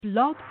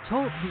Blog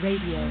Talk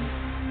Radio.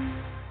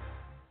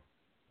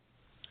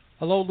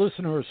 Hello,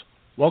 listeners.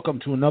 Welcome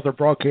to another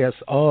broadcast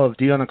of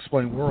The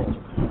Unexplained World,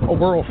 a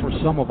world for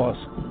some of us,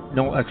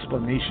 no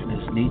explanation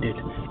is needed,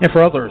 and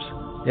for others,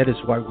 that is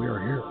why we are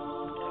here.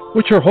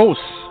 With your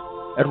hosts,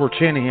 Edward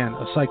Shanahan,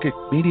 a psychic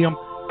medium,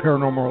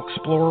 paranormal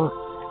explorer,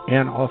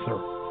 and author,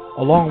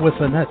 along with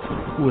Annette,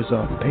 who is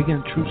a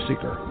pagan truth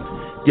seeker.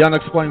 The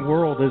Unexplained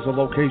World is a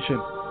location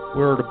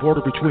where the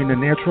border between the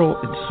natural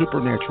and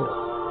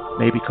supernatural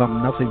may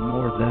become nothing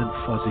more than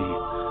fuzzy.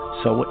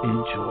 So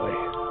enjoy.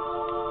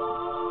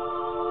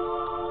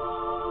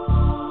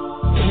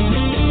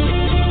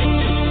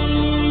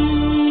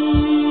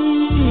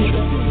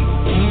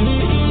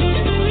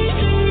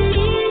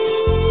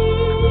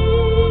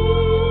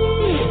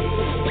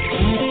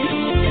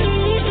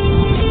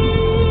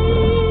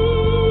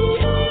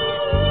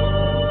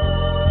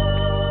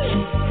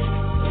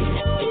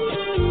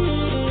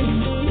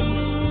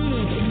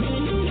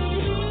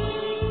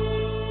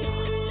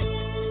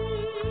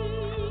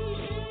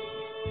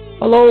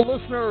 Hello,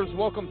 listeners.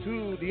 Welcome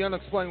to The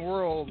Unexplained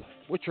World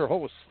with your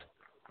host,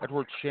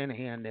 Edward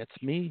Shanahan.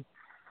 That's me.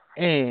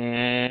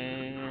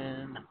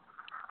 And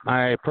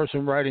my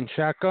person riding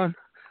shotgun,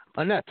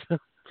 Annette.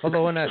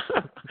 Hello, Annette.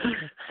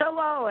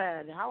 Hello,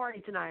 Ed. How are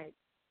you tonight?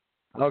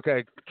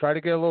 Okay, try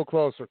to get a little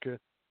closer, kid.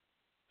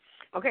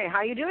 Okay, how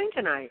are you doing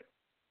tonight?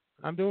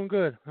 I'm doing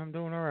good. I'm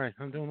doing all right.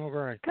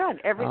 Good.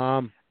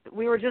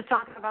 We were just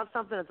talking about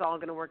something. It's all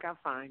going to work out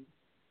fine.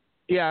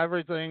 Yeah,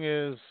 everything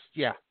is,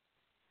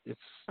 It's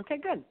okay,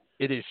 good.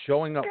 It is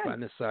showing up good. on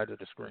this side of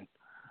the screen.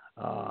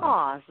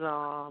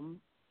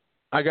 Awesome.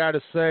 I got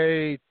to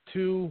say,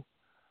 too,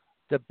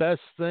 the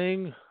best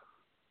thing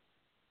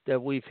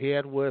that we've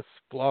had with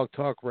Blog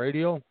Talk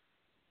Radio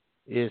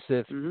is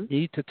if we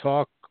need to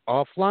talk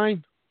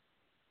offline,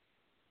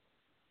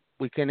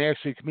 we can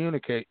actually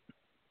communicate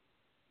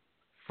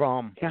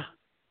from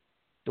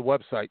the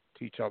website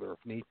to each other if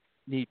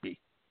need be,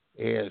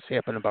 as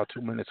happened about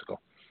 2 minutes ago.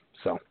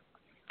 So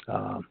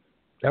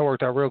that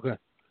worked out real good.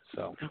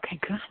 So okay,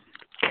 good.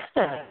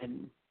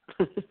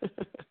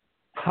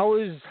 How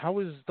is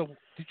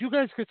did you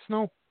guys get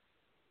snow?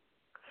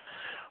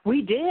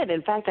 We did.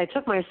 In fact, I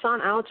took my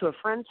son out to a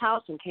friend's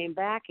house and came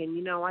back,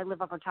 and I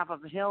live up on top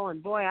of a hill,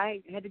 and boy,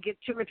 I had to get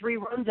 2 or 3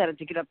 runs at it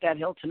to get up that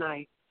hill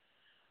tonight.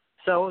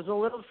 So it was a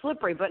little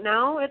slippery, but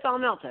now it's all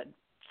melted.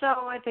 So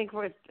I think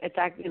it's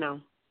like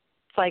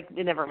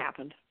it never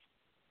happened.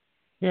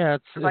 Yeah,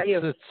 How about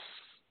you?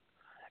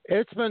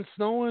 It's been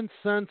snowing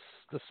since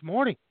this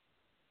morning.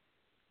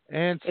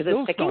 And is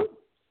still it sticking? Snowing.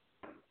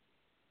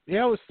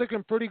 Yeah, it was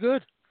sticking pretty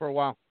good for a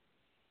while.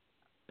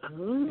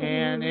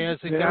 And as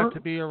it got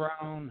to be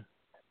around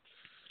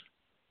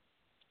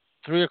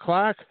 3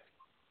 o'clock,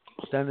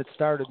 then it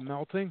started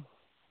melting.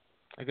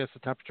 I guess the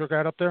temperature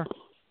got up there.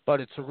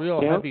 But it's a real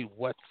heavy,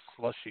 wet,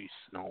 slushy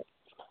snow.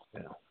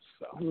 So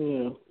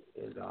well,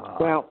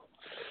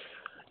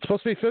 it's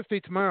supposed to be 50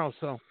 tomorrow,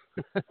 so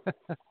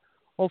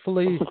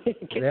hopefully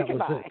that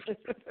was it.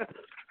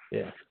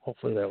 Yeah,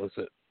 hopefully that was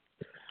it.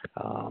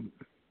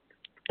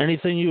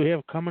 Anything you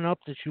have coming up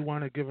that you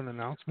want to give an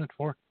announcement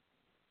for?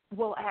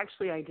 Well,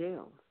 actually, I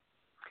do.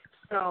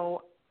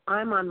 So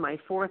I'm on my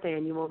 4th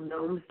annual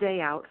Gnomes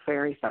Day Out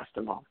Fairy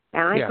Festival,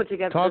 and I put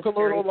together this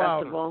fairy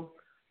festival.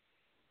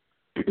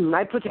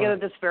 I put together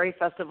this fairy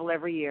festival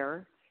every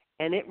year,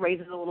 and it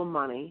raises a little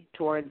money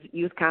towards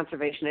youth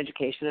conservation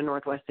education in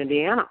Northwest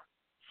Indiana.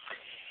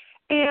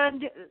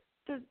 And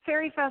the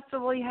fairy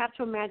festival, you have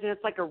to imagine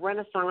it's like a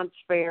Renaissance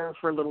fair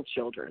for little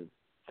children.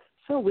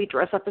 So we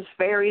dress up as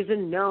fairies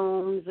and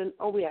gnomes, and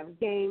we have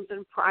games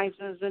and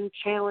prizes and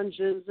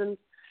challenges and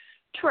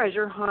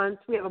treasure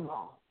hunts. We have a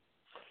ball.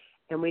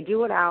 And we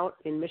do it out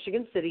in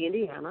Michigan City,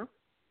 Indiana.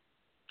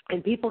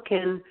 And people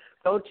can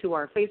go to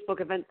our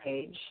Facebook event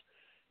page,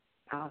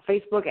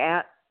 Facebook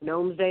at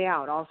Gnomes Day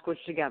Out, all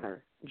squished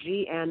together,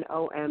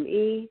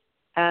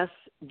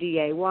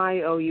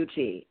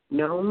 GNOMESDAYOUT,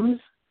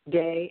 Gnomes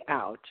Day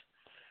Out.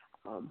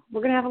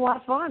 We're going to have a lot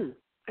of fun.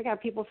 I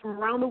got people from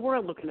around the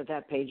world looking at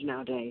that page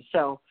nowadays.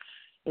 So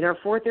in our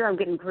 4th year, I'm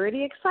getting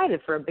pretty excited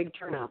for a big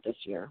turnout this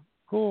year.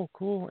 Cool.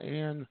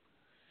 And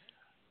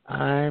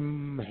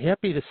I'm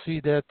happy to see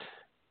that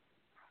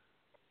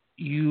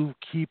you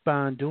keep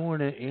on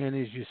doing it. And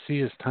as you see,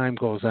 as time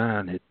goes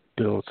on, it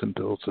builds and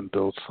builds and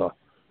builds.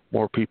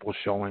 More people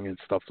showing and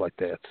stuff like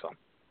that. So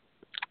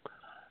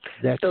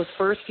those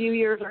first few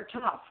years are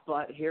tough,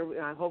 but here,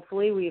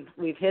 hopefully, we've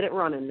hit it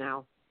running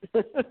now.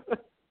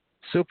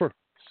 Super.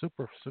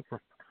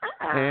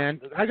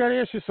 And I got to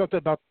ask you something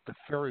about the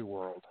fairy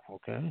world,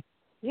 okay?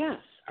 Yes.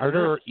 Are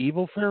there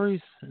evil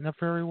fairies in the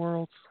fairy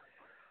worlds?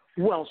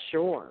 Well,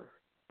 sure.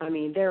 I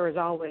mean, there is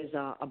always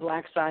a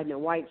black side and a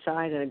white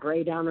side and a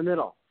gray down the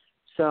middle.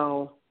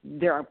 So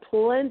there are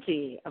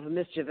plenty of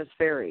mischievous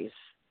fairies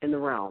in the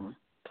realm.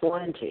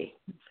 Plenty.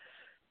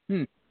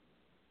 Is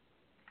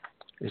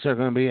there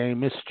going to be any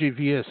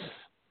mischievous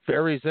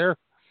fairies there?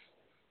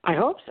 I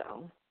hope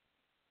so.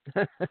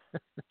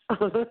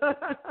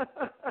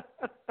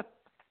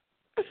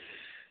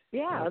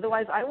 Yeah,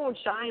 otherwise I won't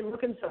shine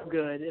looking so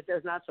good if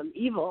there's not some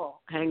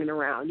evil hanging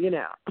around,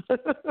 Yeah.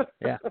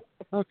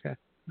 Okay.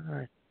 All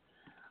right.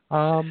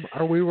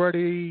 Are we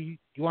ready?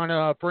 You want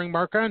to bring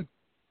Mark on?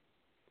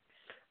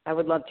 I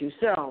would love to.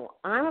 So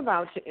I'm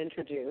about to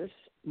introduce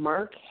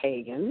Mark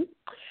Hagan.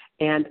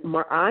 And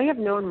I have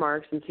known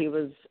Mark since he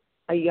was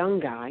a young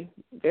guy,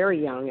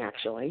 very young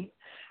actually.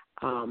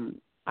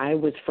 I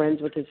was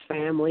friends with his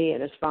family,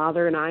 and his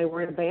father and I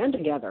were in a band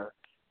together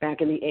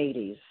back in the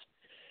 80s.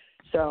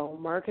 So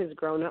Mark has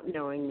grown up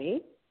knowing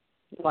me.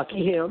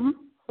 Lucky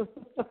him.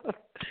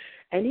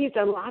 And he's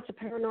done lots of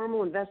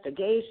paranormal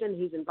investigation.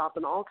 He's involved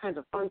in all kinds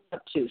of fun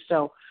stuff, too.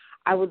 So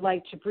I would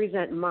like to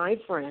present my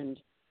friend,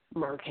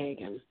 Mark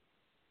Hagan.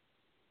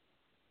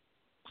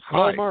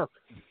 Hello, Hi. Mark.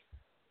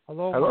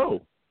 Hello. Hello.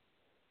 Mark.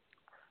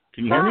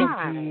 Can you hear me?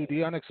 Welcome to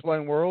the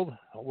unexplained world,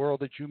 a world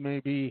that you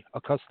may be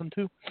accustomed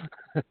to.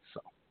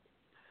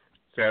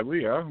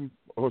 Sadly, yeah.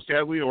 Or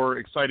sadly or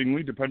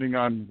excitingly, depending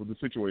on the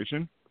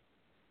situation.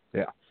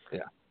 Yeah.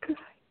 Good.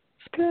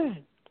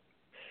 Good.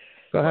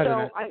 Go ahead.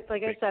 So,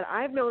 like I said,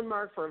 I've known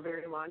Mark for a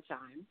very long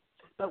time,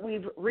 but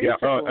we've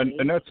recently... Yeah,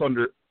 and that's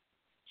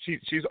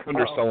she's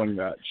underselling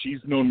that. She's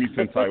known me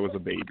since I was a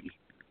baby.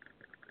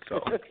 So.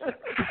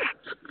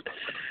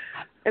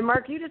 And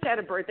Mark, you just had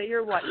a birthday.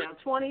 You're what now,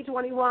 20,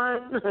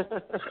 21?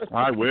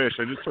 I wish.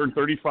 I just turned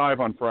 35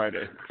 on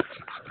Friday.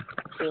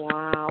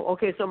 Wow.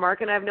 Okay, so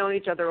Mark and I have known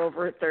each other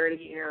over 30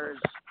 years.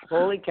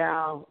 Holy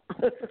cow.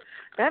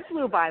 That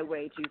flew by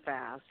way too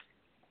fast.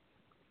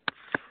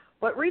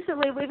 But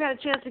recently we've had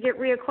a chance to get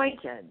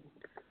reacquainted,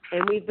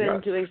 and we've been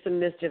doing some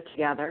mischief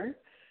together.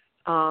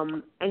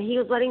 And we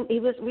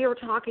were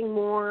talking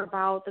more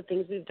about the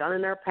things we've done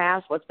in our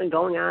past, what's been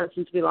going on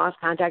since we lost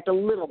contact a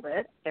little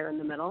bit there in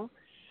the middle.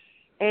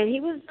 And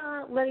he was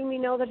letting me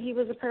know that he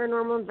was a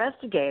paranormal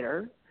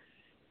investigator,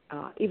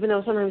 even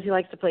though sometimes he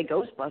likes to play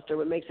Ghostbuster,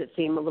 which makes it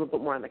seem a little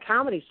bit more on the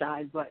comedy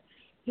side. But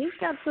he's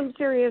got some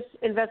serious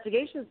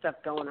investigation stuff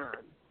going on.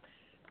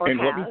 And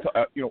let me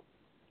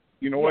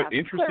you know what?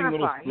 Interesting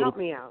clarify. Help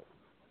me out.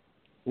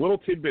 Little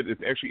tidbit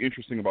that's actually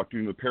interesting about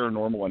doing the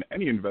paranormal and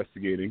any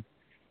investigating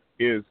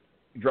is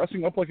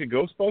dressing up like a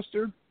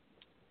Ghostbuster.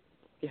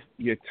 Yeah.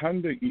 You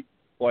tend to,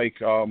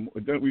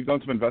 we've done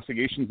some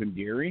investigations in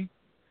Gary,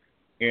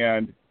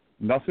 and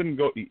nothing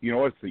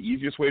it's the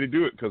easiest way to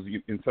do it, because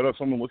instead of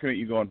someone looking at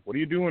you going, what are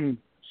you doing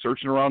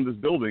searching around this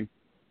building?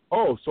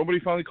 Oh, somebody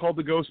finally called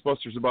the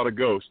Ghostbusters about a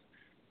ghost.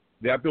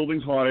 That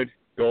building's haunted.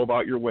 Go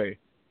about your way.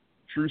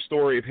 True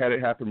story. I've had it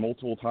happen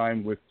multiple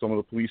times with some of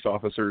the police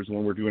officers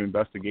when we're doing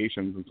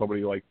investigations, and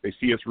somebody, they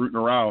see us rooting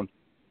around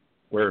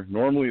where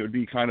normally it would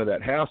be kind of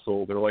that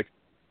hassle. They're like,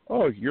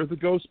 oh, you're the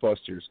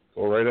Ghostbusters.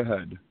 Go right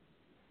ahead.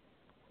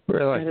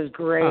 Really? That is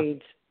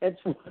great. It's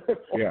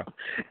wonderful. Yeah.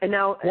 And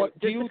now,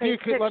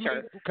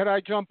 could I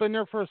jump in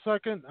there for a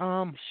second?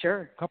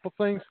 Sure. A couple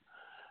things.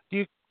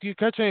 Do you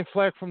catch any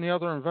flack from the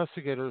other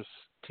investigators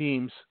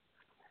teams?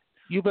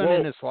 You've been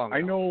in this long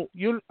enough.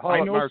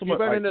 Mark, you've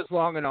been in this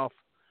long enough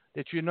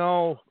that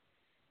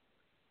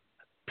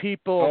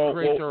people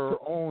create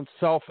their own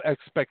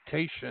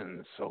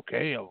self-expectations,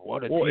 okay, of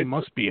what a team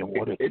must be and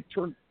what it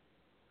turns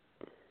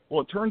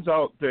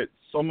out that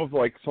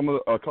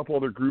a couple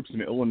other groups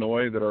in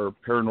Illinois that are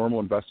paranormal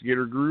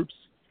investigator groups,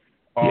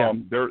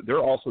 they're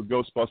also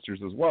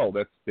Ghostbusters as well.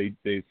 It's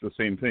the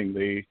same thing.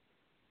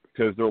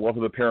 Because their love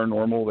of the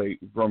paranormal,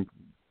 from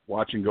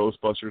watching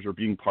Ghostbusters or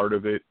being part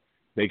of it,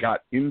 they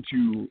got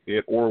into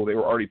it, or they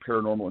were already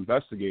paranormal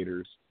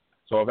investigators.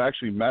 So I've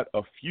actually met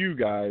a few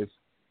guys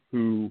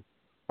who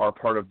are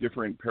part of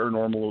different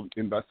paranormal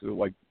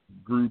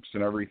groups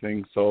and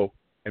everything. So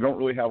I don't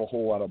really have a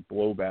whole lot of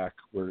blowback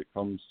where it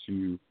comes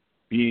to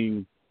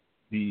being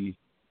the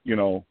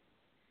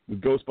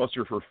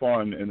Ghostbuster for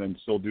fun and then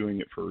still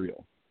doing it for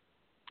real.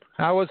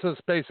 How was this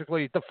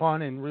basically the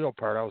fun and real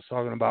part? I was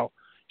talking about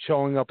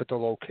showing up at the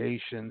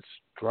locations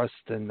dressed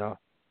in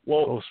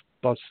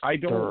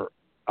Ghostbuster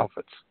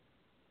outfits.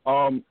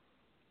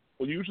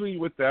 Well, usually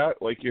with that,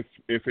 I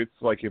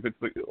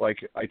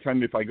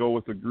tend, if I go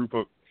with a group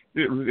of,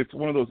 it's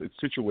one of those, it's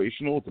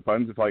situational. It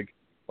depends if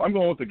I'm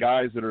going with the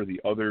guys that are the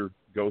other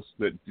ghosts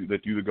that do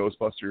the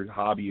Ghostbuster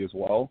hobby as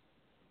well.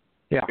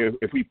 Yeah.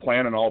 If we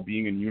plan on all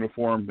being in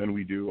uniform, then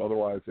we do.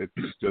 Otherwise, it's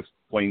just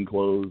plain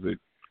clothes.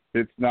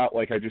 It's not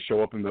like I just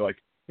show up and they're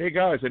like, hey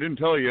guys, I didn't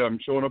tell you I'm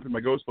showing up in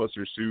my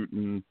Ghostbuster suit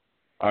and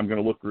I'm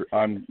going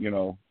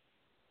to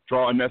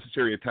draw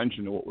unnecessary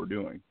attention to what we're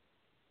doing.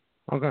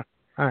 Okay.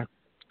 All right.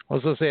 I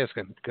was just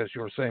asking because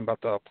you were saying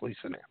about the police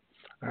in there.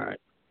 All right.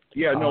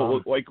 Yeah, no,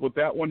 what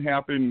that one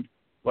happened,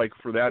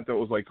 for that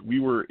was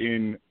we were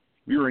in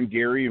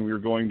Gary and we were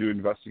going to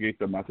investigate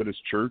the Methodist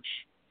church,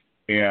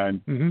 and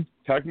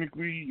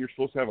technically you're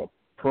supposed to have a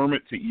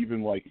permit to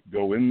even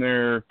go in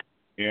there.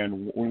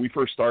 And when we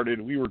first started,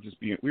 we were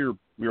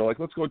like,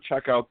 let's go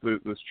check out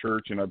this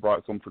church, and I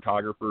brought some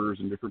photographers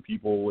and different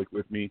people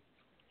with me,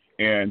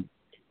 and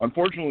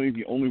unfortunately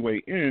the only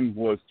way in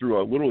was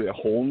through literally a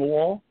hole in the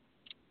wall.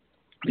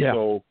 Yeah.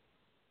 So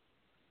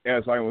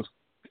as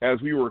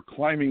we were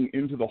climbing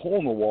into the hole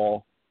in the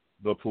wall,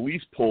 the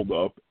police pulled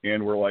up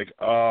and were like,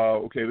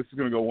 okay, this is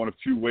going to go one of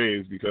two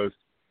ways because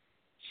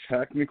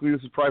technically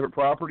this is private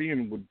property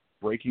and would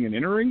breaking and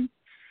entering.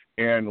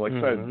 And like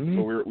I said,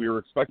 so we were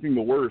expecting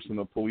the worst, and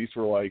the police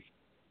were like,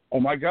 oh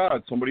my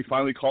God, somebody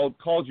finally called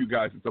you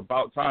guys. It's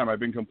about time. I've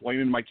been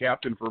complaining to my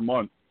captain for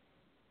months,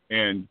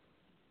 and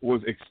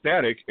was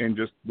ecstatic and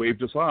just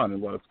waved us on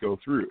and let us go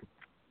through.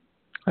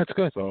 That's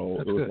good. So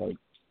That's it was good. like,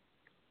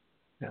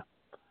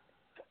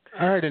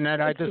 all right, and then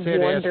I just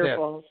had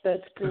wonderful.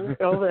 That's good.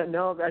 Oh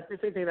no, I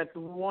just think that's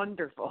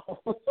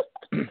wonderful.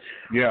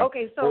 Yeah.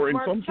 Okay, so or in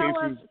Mark, some tell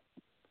cases. us.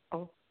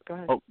 Oh, go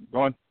ahead. Oh,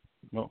 go on.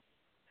 No.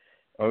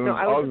 I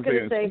was just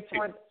going to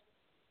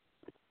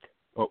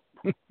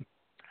say.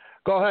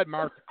 Go ahead,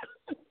 Mark.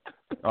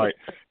 All right.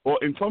 Well,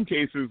 in some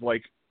cases,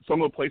 like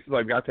some of the places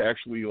I've got to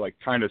actually like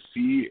kind of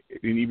see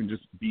and even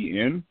just be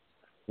in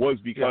was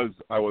because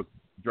I was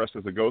dressed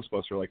as a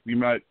Ghostbuster. Like we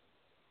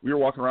were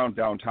walking around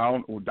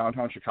downtown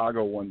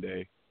Chicago one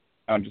day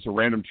on just a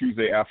random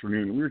Tuesday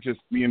afternoon. We were just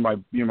me and my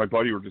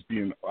buddy were just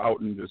being out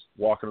and just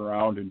walking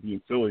around and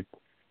being silly.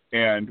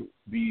 And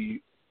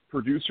the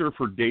producer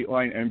for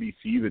Dateline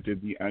NBC that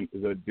did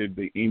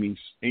the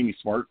Amy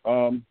Smart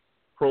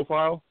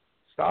profile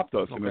stopped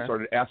us and then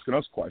started asking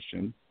us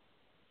questions.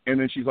 And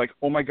then she's like,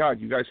 "Oh my God,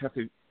 you guys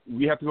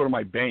we have to go to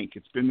my bank.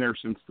 It's been there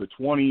since the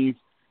 20s,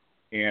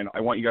 and I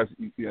want you guys.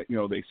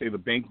 They say the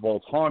bank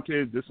vault's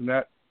haunted, this and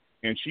that."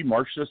 And she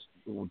marched us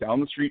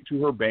down the street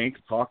to her bank,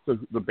 talked to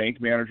the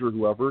bank manager,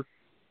 whoever,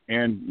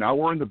 and now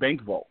we're in the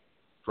bank vault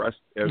dressed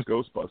as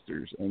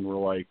Ghostbusters. And we're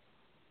like,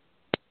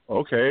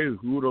 okay,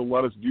 who would have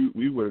let us do?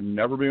 We would have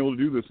never been able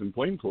to do this in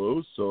plain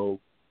clothes, so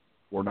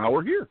we're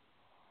here.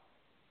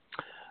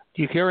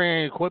 Do you carry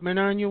any equipment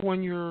on you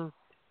when you're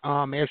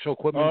actual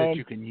equipment that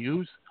you can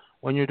use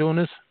when you're doing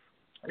this?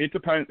 It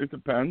depends.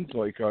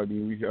 Like I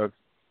mean, we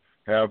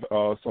have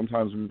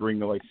sometimes we bring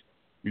we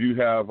do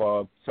have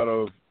a set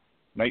of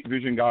night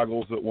vision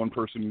goggles that one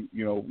person,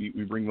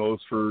 we bring those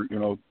for,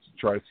 to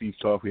try to see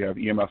stuff. We have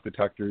EMF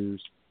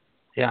detectors.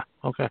 Yeah.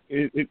 Okay.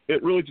 It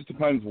really just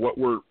depends what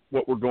we're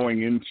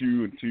going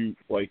into.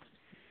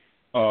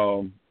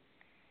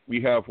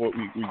 We have what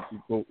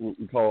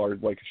we call our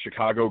like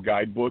Chicago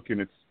guidebook,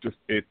 and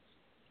it's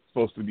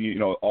supposed to be,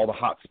 all the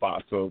hot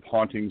spots of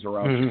hauntings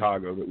around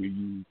Chicago that we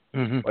use.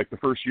 Like the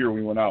first year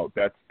we went out,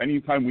 that's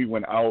anytime we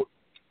went out,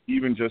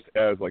 even just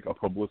as like a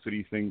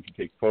publicity thing to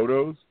take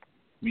photos,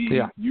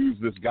 we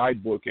used this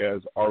guidebook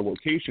as our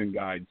location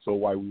guide. So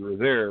while we were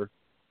there,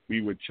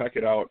 we would check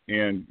it out,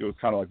 and it was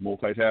kind of like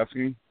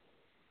multitasking.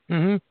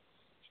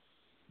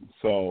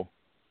 So,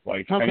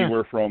 like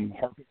anywhere from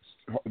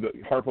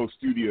Harpo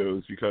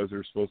Studios, because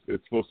it's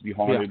supposed to be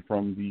haunted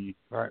from the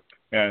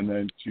and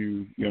then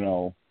to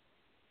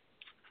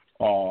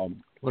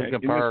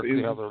Lincoln Park,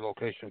 the other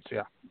locations.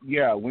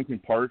 Yeah, Lincoln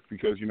Park,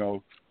 because you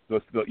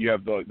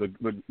have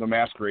the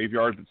mass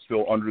graveyard that's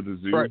still under the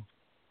zoo. Right.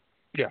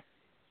 Yeah.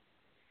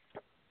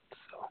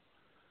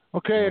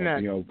 Okay, and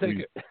then take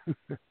it.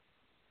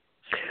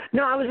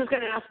 No, I was just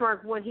going to ask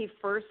Mark, when he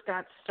first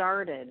got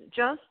started,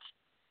 just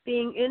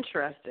being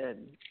interested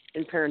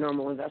in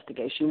paranormal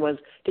investigation,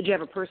 did you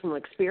have a personal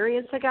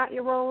experience that got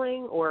you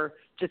rolling, or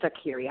just a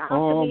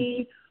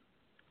curiosity?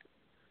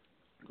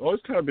 I've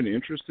always kind of been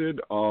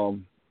interested.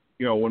 When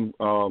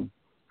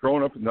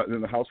growing up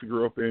in the house we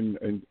grew up in,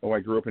 and I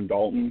grew up in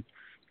Dalton,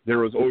 there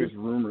was always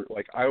rumor.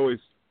 Like I always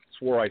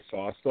swore I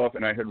saw stuff,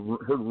 and I had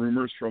heard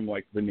rumors from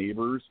like the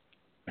neighbors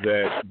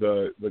that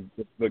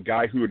the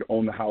guy who had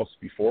owned the house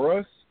before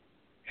us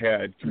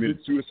had committed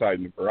suicide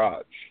in the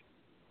garage.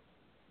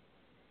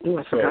 Oh,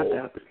 I forgot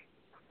that.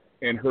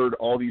 And heard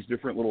all these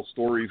different little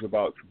stories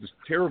about just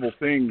terrible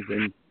things,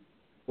 and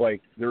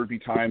like there would be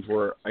times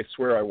where I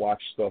swear I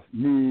watched stuff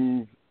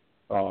move,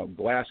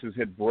 glasses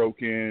had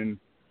broken,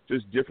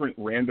 just different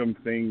random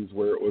things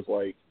where it was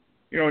like,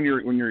 when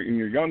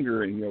you're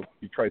younger and you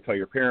try to tell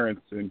your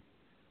parents. And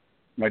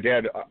my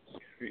dad,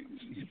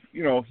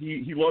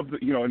 he loved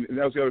and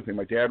that was the other thing.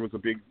 My dad was a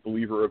big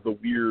believer of the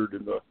weird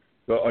and the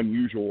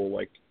unusual.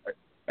 Like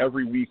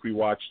every week we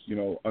watched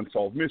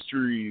Unsolved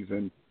Mysteries,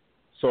 and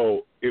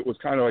so it was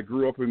kind of, I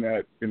grew up in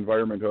that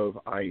environment of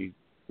I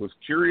was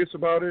curious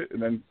about it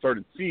and then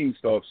started seeing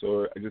stuff,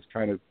 so I just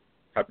kind of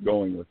kept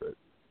going with it.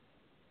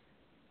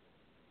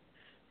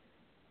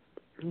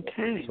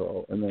 Okay.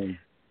 So and then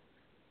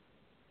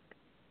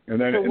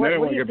when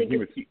I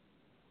became a teacher.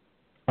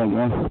 Oh,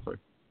 no. Sorry.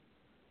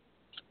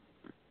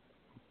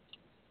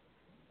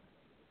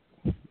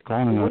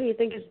 What do you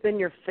think has been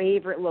your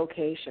favorite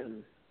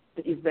location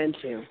that you've been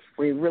to,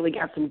 where you really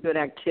got some good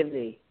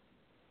activity?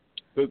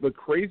 The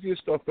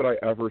craziest stuff that I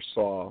ever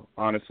saw,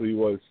 honestly,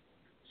 was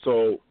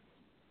I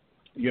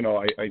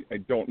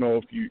don't know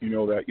if you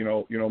know that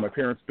my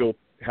parents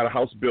had a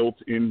house built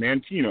in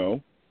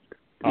Manteno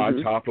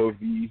on top of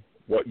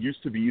what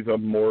used to be the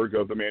morgue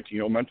of the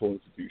Manteno Mental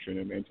Institution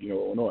in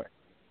Manteno, Illinois.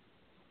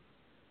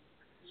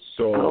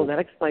 So that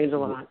explains a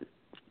lot.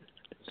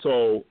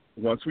 So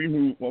once we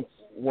moved,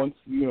 once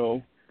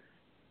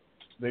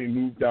they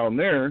moved down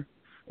there,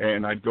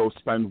 and I'd go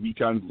spend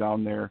weekends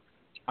down there,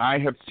 I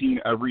have seen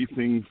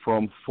everything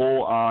from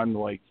full on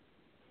like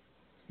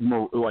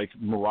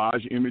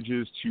mirage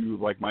images to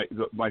like my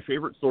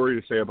favorite story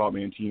to say about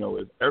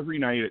Mantino is every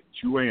night at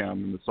 2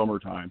 a.m. in the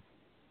summertime,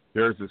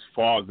 there's this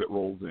fog that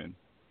rolls in,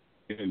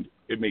 and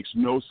it makes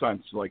no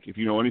sense. Like if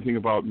you know anything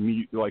about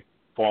like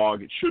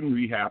fog, it shouldn't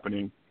be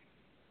happening,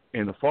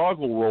 and the fog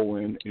will roll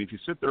in, and if you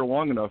sit there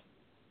long enough,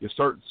 you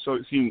start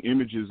seeing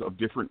images of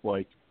different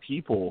like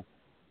people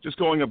just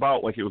going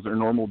about like it was their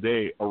normal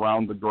day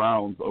around the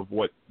grounds of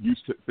what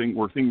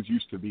where things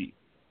used to be.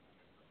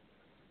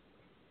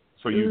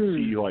 So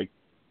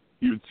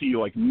you'd see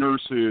like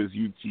nurses,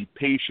 you'd see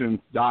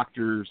patients,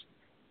 doctors,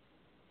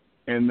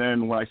 and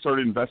then when I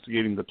started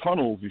investigating the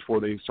tunnels before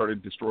they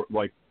started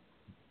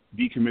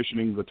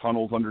decommissioning the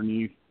tunnels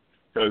underneath,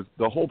 because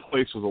the whole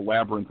place was a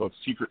labyrinth of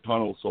secret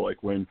tunnels. So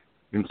like when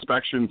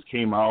inspections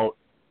came out,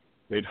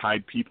 they'd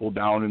hide people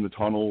down in the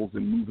tunnels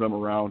and move them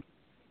around.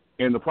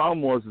 And the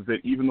problem is that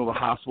even though the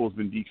hospital has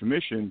been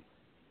decommissioned,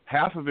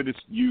 half of it is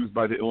used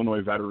by the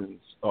Illinois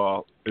veterans,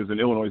 is an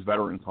Illinois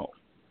veterans home.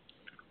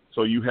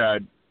 So you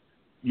had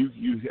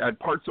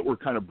parts that were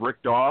kind of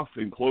bricked off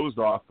and closed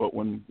off, but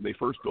when they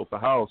first built the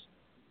house,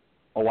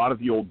 a lot of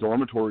the old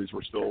dormitories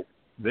were still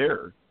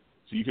there.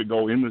 So you could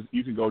go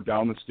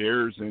down the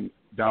stairs and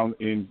down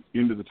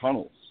into the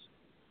tunnels.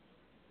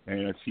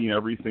 And I've seen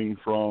everything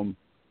from,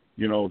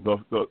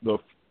 the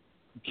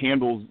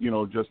candles,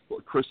 just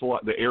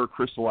the air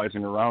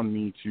crystallizing around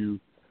me to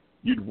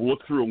you'd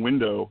look through a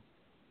window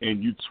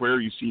and you'd swear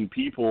you've seen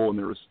people and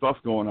there was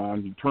stuff going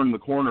on. You'd turn the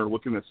corner,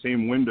 look in the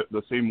same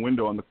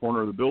window on the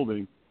corner of the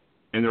building,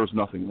 and there was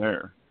nothing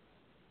there.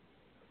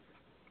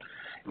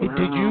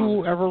 Did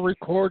you ever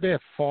record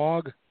that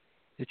fog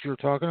that you were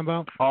talking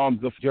about?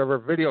 Did you ever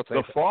videotape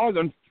the fog?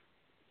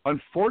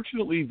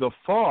 Unfortunately, the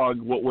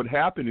fog. What would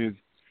happen is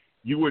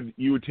you would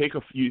take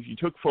if you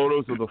took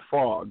photos of the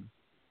fog.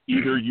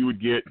 Either you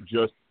would get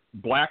just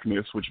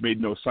blackness, which made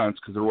no sense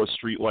because there was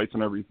street lights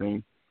and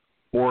everything,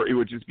 or it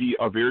would just be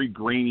a very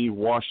grainy,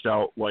 washed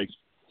out like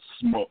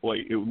smoke.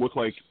 Like it looked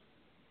like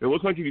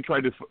if you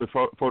tried to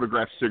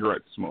photograph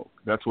cigarette smoke.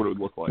 That's what it would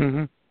look like.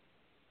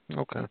 Mm-hmm.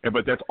 Okay.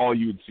 But that's all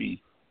you would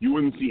see. You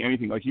wouldn't see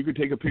anything. Like you could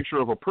take a picture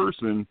of a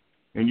person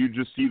and you'd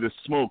just see the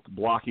smoke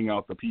blocking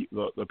out the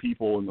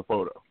people in the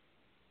photo.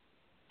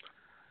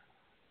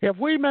 Have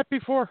we met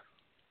before?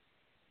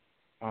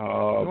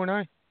 You and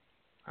I?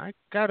 I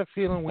got a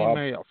feeling we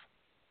may have.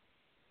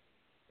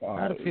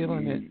 I had a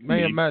feeling it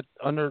may have met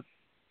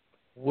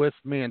with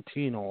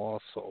Mantino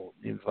also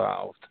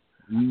involved.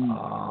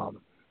 When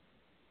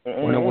it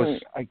was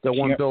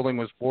one building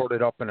was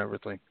boarded up and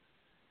everything,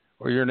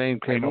 or your name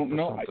came up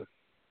or something.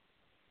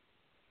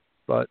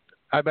 But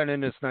I've been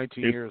in this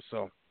 19 years,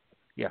 so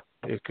yeah,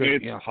 it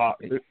could.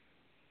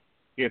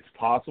 It's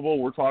possible.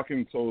 We're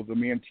talking. So the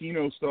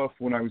Mantino stuff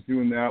when I was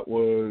doing that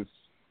was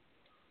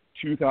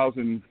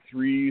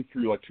 2003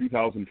 through like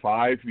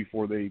 2005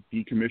 before they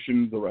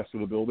decommissioned the rest of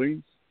the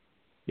buildings.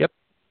 Yep.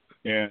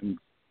 And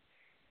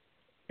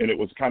it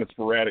was kind of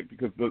sporadic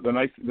because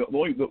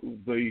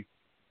the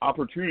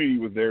opportunity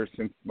was there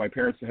since my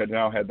parents had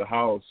now had the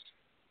house.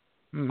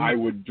 Mm-hmm. I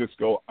would just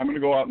go, I'm going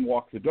to go out and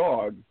walk the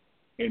dog,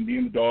 and me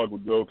and the dog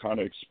would go kind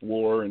of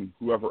explore and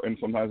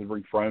sometimes I'd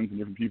bring friends and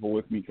different people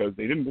with me because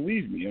they didn't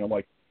believe me. And I'm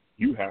like,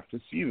 you have to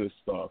see this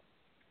stuff.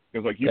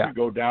 Because like you could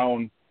go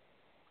down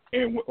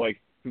and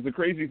because the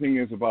crazy thing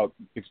is about,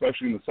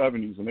 especially in the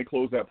 70s, when they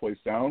closed that place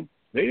down,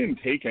 they didn't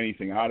take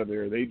anything out of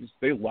there. They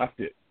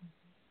left it.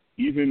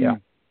 Even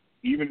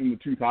in the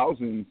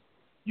 2000s,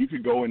 you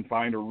could go and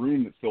find a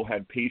room that still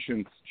had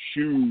patients'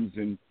 shoes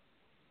and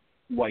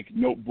like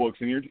notebooks,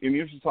 and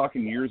you're just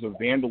talking years of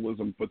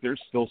vandalism, but there's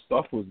still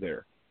stuff was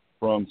there,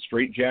 from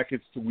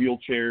straitjackets to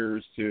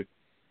wheelchairs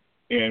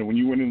and when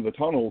you went into the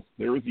tunnels,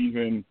 there was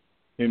even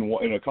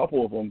in a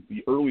couple of them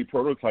the early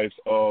prototypes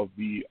of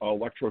the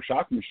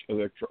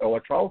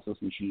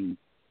electrolysis machines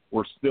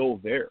were still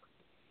there.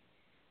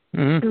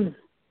 Mm-hmm.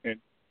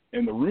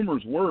 And the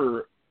rumors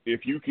were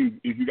if you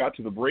got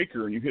to the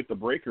breaker and you hit the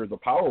breaker, the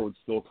power would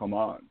still come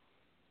on.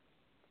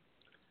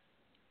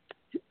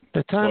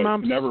 The time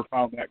I'm never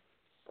found that.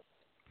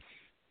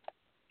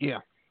 Yeah,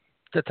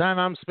 the time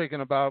I'm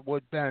speaking about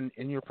would Ben,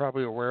 and you're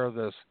probably aware of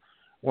this,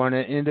 when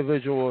an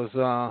individual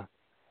was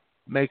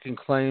making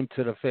claim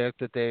to the fact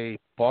that they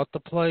bought the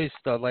place,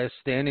 the Last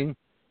Standing,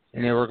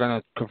 and they were going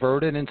to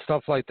convert it and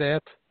stuff like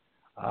that,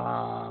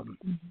 or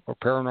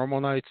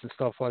paranormal nights and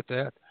stuff like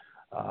that.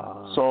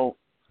 So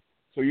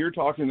you're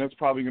talking that's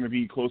probably going to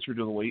be closer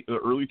to the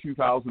early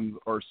 2000s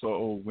or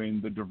so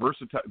when the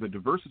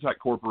Diversitech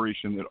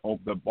Corporation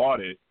that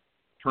bought it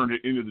turned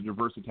it into the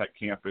Diversitech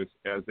campus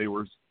as they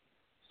were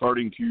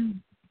starting to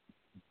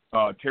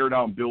tear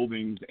down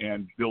buildings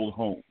and build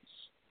homes.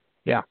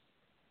 Yeah.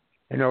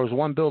 And there was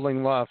one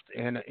building left,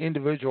 and an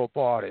individual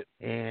bought it,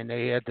 and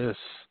they had this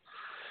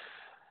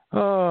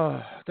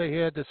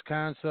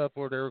concept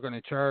where they were going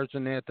to charge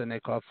and that, and they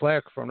caught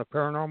flack from the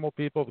paranormal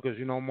people because,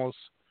 most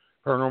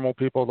paranormal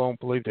people don't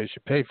believe they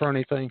should pay for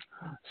anything.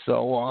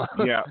 So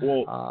yeah,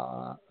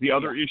 well, the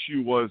other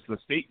issue was the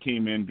state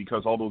came in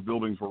because all those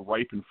buildings were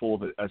ripe and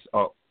full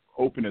of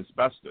open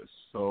asbestos.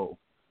 So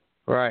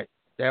right,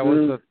 that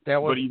was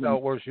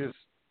just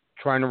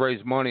trying to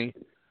raise money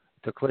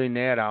to clean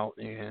that out,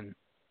 and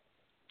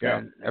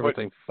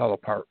everything fell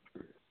apart.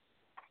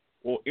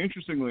 Well,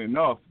 interestingly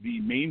enough,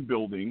 the main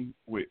building,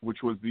 which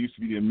used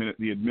to be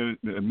the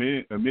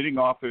admitting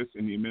office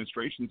and the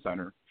administration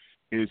center,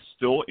 is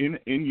still in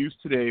use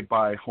today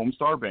by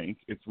Homestar Bank.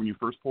 It's when you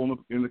first pull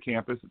in the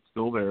campus, it's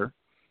still there.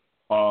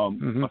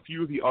 A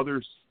few of the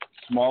other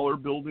smaller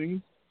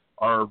buildings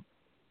are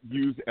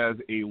used as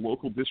a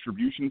local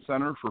distribution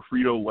center for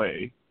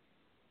Frito-Lay.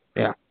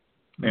 Yeah.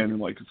 And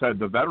like I said,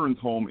 the Veterans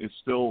Home is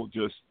still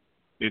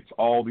it's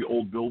all the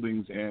old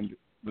buildings, and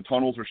the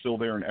tunnels are still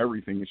there and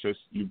everything. It's just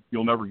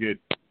you'll never get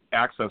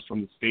access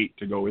from the state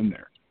to go in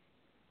there.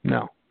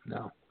 No.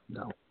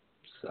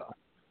 So,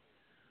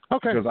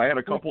 okay. Because I had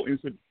a couple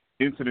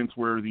incidents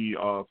where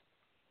the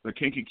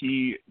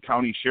Kankakee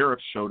County Sheriff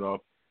showed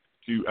up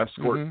to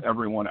escort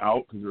everyone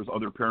out because there's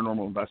other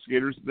paranormal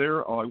investigators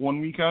there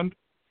one weekend,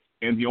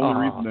 and the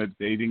only reason that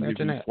they didn't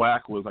give me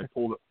slack was I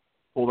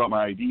pulled out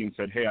my ID and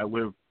said, "Hey, I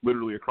live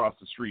literally across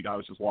the street. I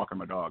was just walking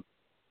my dog."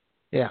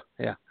 Yeah.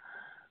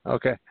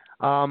 Okay.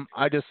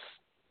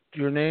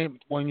 Your name,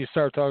 when you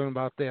started talking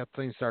about that,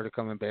 things started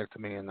coming back to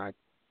me, and I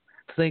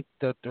think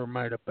that there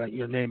might have been,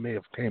 your name may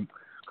have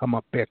come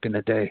up back in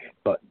the day,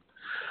 but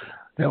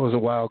that was a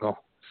while ago.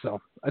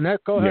 So,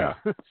 Annette, go ahead.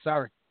 Yeah.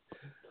 Sorry.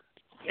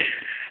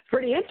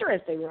 Pretty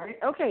interesting, right?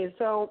 Okay,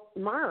 so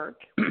Mark,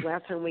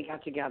 last time we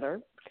got together,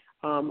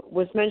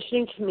 was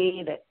mentioning to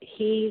me that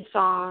he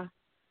saw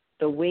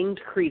the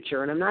winged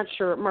creature, and I'm not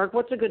sure, Mark,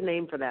 what's a good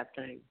name for that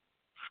thing?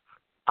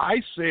 I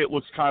say it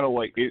looks kind of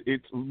like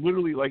it's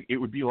literally like it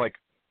would be like,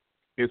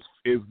 it's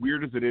as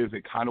weird as it is.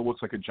 It kind of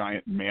looks like a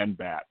giant man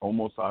bat,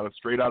 almost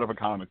straight out of a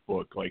comic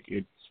book. Like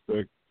it's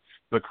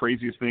the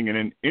craziest thing. And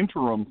in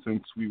interim,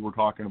 since we were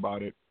talking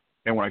about it,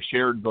 and when I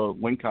shared the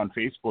link on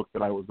Facebook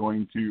that I was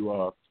going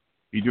to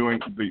be doing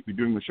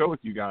the show with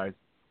you guys,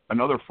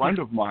 another friend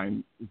of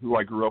mine who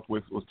I grew up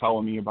with was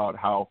telling me about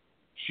how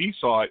she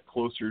saw it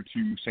closer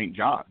to St.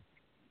 John.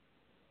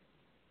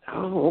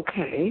 Oh,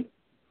 okay.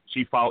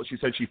 She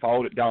said she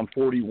followed it down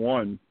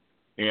 41,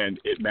 and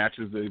it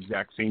matches the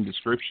exact same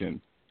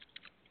description.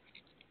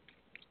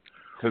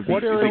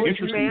 What area is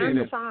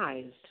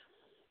man-sized?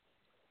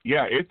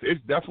 Yeah,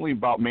 it's definitely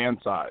about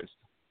man-sized,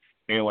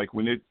 and like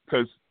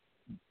because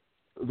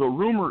the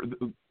rumor,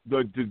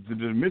 the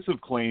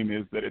dismissive claim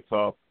is that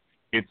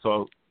it's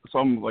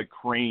some like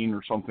crane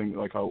or something,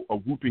 like a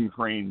whooping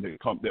crane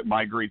that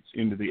migrates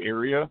into the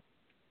area,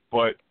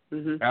 but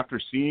after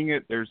seeing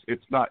it,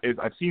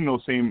 I've seen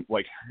those same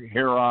like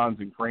herons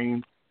and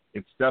cranes.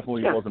 It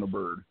definitely wasn't a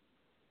bird.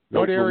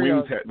 What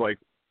area?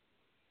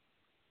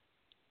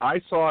 I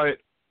saw it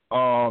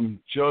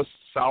just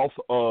south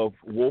of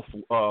Wolf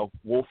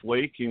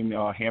Lake in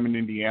Hammond,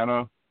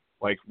 Indiana.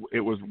 Like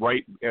it was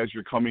right as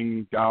you're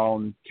coming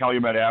down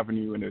Calumet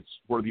Avenue, and it's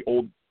where the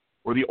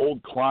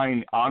old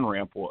Klein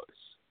on-ramp was.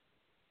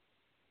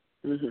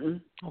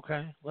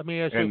 Okay, let me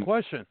ask you a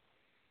question.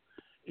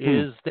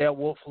 Is that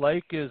Wolf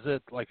Lake, is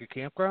it like a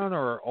campground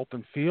or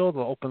open field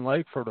or open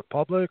lake for the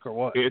public or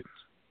what?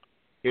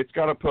 It's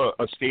got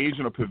a stage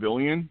and a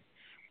pavilion.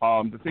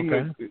 The thing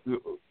that,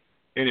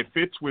 and it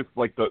fits with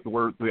like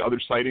where the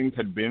other sightings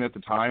had been at the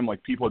time.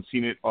 Like people had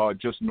seen it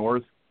just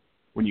north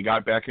when you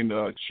got back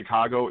into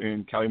Chicago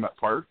in Calumet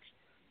Park.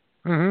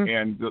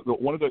 And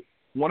one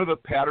of the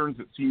patterns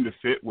that seemed to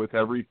fit with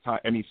every time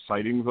any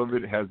sightings of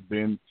it has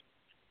been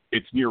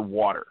it's near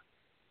water.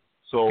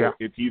 So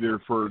it's either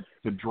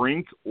to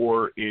drink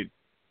or it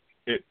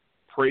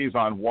preys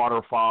on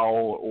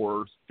waterfowl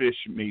or fish,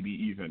 maybe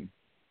even.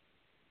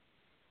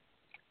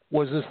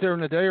 Was this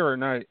during the day or at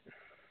night?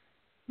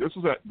 This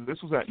was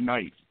at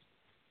night,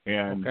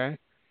 and and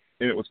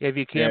it was. Have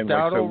you camped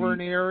out over in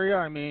the area?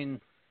 I mean,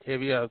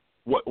 have you?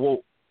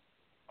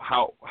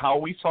 How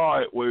we saw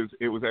it was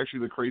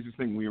actually the craziest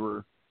thing. We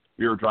were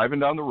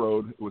driving down the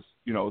road. It was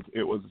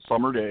it was a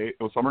summer day.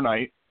 It was summer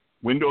night.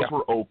 Windows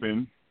were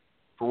open.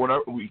 For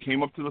whatever, we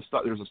came up to the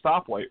stop. There's a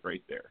stoplight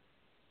right there,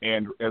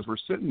 and as we're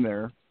sitting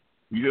there,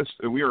 we just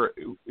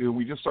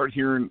started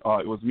hearing.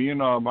 It was me and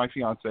my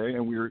fiance,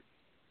 and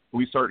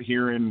we start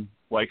hearing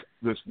like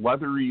this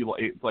leathery,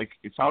 like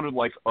it sounded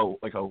like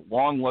a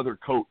long leather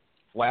coat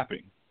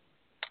flapping,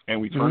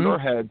 and we turned our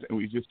heads and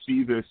we just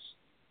see this.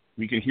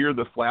 We can hear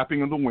the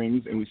flapping of the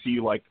wings, and we see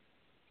like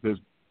this.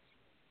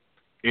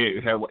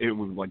 It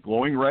was like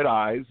glowing red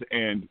eyes,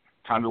 and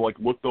kind of like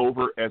looked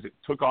over as it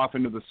took off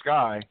into the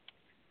sky.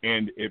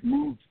 And it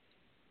moved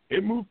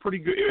pretty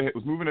good. It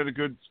was moving at a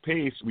good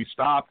pace. We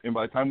stopped, and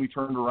by the time we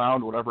turned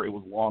around, whatever, it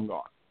was long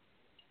gone.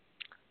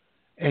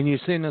 And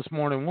you've seen this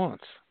more than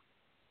once.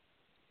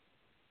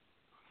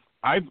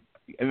 I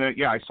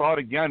saw it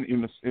again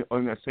in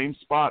that same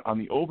spot on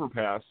the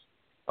overpass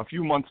a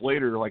few months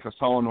later. Like I was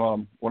telling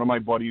one of my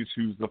buddies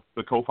who's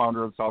the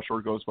co-founder of South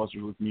Shore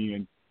Ghostbusters with me,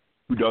 and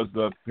who does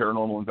the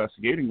paranormal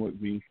investigating with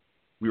me,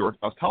 I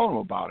was telling him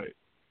about it.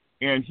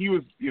 And he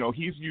was,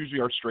 he's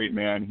usually our straight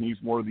man. He's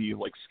more the,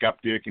 like,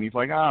 skeptic. And he's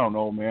like, I don't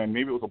know, man.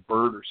 Maybe it was a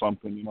bird or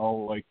something,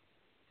 like.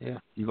 Yeah.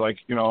 He's like,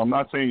 I'm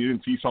not saying you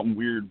didn't see something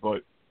weird,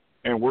 but.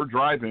 And we're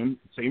driving,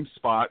 same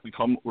spot. As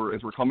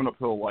we're coming up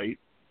to the light,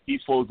 he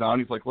slows down.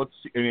 He's like, let's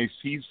see. And he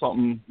sees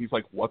something. He's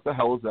like, what the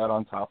hell is that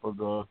on top of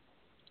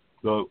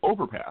the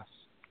overpass?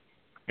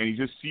 And he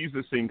just sees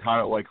this thing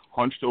kind of, like,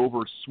 hunched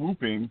over,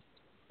 swooping.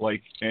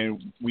 Like,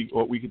 and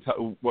what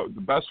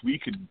the best we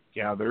could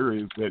gather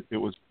is that it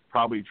was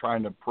probably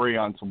trying to prey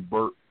on some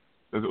bird,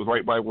 because it was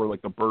right by where,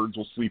 like, the birds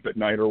will sleep at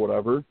night or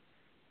whatever.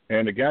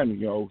 And again,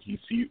 we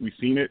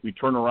seen it, we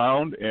turn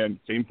around, and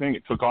same thing,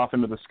 it took off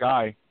into the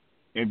sky.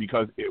 And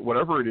because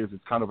whatever it is,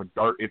 it's kind of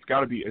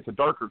it's a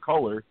darker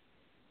color,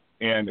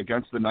 and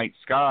against the night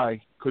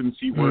sky, couldn't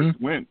see where it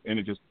went, and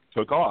it just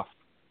took off.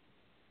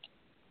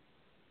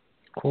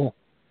 Cool.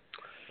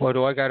 Well,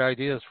 do I got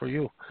ideas for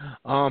you?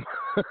 And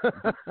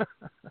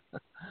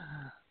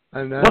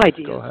then, what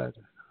ideas? Go ahead.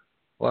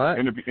 What?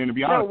 And to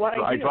be honest,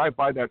 I drive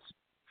by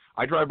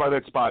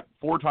that spot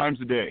 4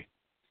 times a day,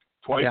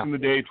 twice in the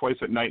day, twice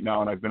at night now,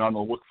 and I've been on the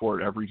look for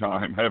it every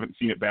time. I haven't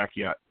seen it back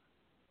yet.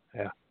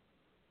 Yeah.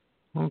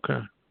 Okay.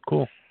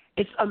 Cool.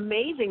 It's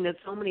amazing that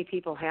so many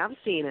people have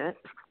seen it.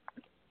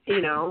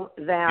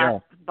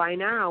 That by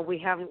now we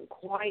haven't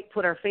quite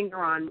put our finger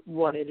on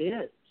what it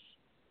is.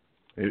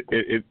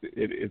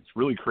 It's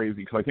really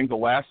crazy, because I think the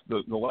last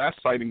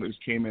sighting that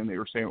just came in, they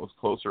were saying it was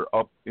closer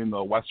up in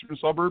the western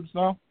suburbs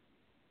now.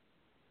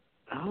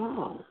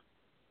 Oh.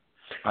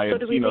 So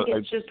do we think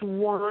it's just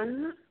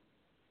one?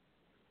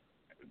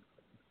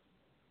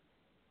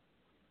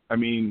 I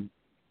mean,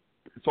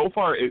 so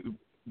far,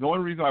 the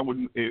only reason I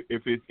wouldn't,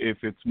 if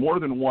it's more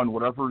than one,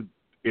 whatever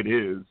it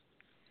is,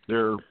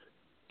 they're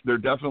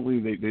definitely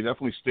they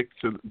definitely stick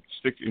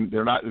in.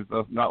 They're not, it's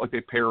not like they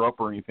pair up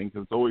or anything,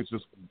 because it's always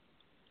just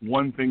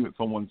one thing that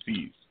someone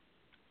sees.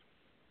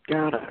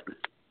 Got it.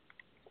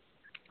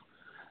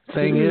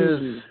 Thing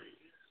is,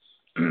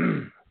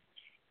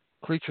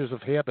 creatures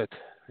of habit,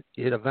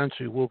 it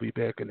eventually will be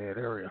back in that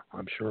area.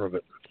 I'm sure of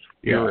it.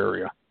 Your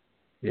area.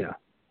 Yeah.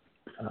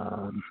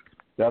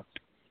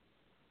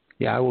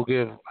 I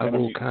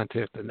will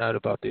contact Annette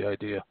about the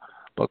idea.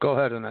 But go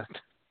ahead, Annette.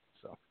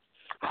 So.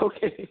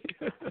 Okay.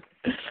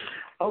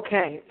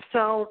 Okay.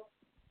 So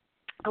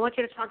I want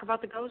you to talk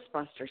about the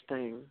Ghostbusters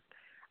thing.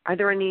 Are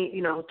there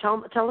any,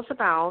 tell us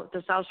about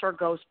the South Shore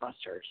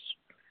Ghostbusters.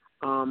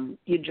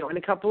 You joined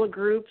a couple of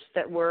groups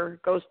that were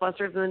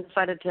Ghostbusters and then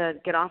decided to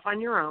get off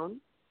on your own.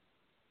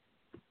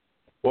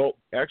 Well,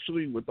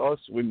 actually, with us,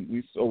 when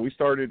we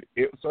started,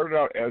 it started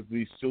out as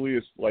the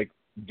silliest, like,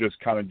 just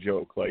kind of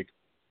joke. Like,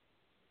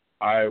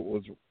 I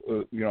was,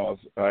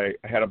 I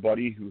had a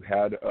buddy who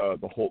had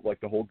the whole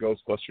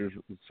Ghostbusters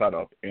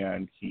setup,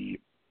 and he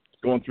was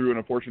going through an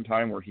unfortunate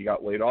time where he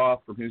got laid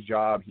off from his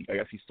job. I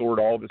guess he stored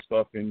all of his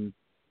stuff in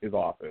his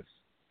office.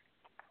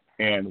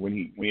 And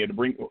when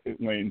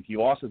he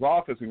lost his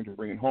office, we went to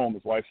bring it home.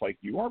 His wife's like,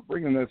 "You aren't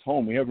bringing this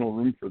home. We have no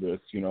room for this.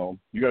 You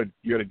got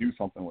to do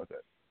something with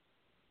it."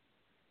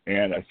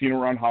 And I seen him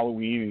around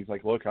Halloween, and he's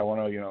like, "Look, I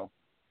want to,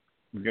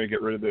 we're gonna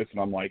get rid of this."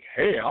 And I'm like,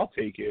 "Hey, I'll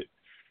take it."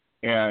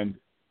 And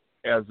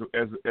as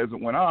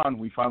it went on,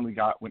 we finally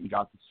got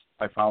this.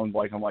 I found,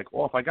 like, I'm like,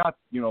 well, if I got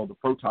the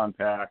proton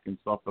pack and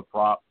stuff, the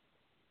prop,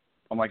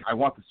 I'm like, I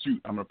want the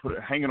suit. I'm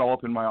gonna hang it all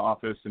up in my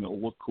office, and it'll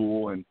look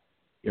cool. And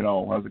when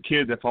I was a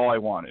kid, that's all I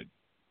wanted.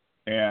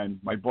 And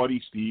my buddy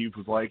Steve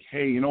was like,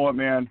 "Hey, you know what,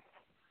 man?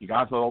 You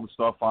got all the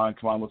stuff on.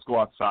 Come on, let's go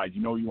outside.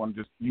 You want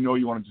to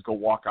just go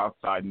walk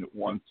outside at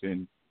once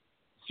and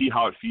see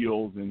how it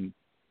feels and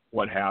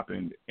what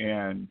happened."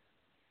 And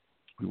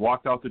we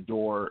walked out the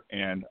door,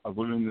 and I was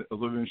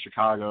living in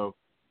Chicago,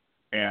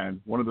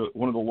 and one of the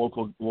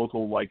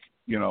local like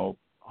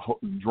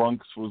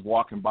drunks was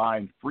walking by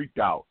and freaked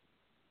out,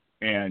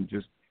 and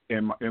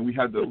we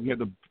had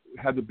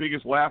the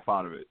biggest laugh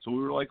out of it. So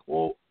we were like,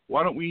 well,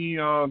 why don't we?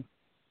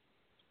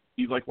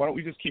 He's like, why don't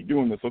we just keep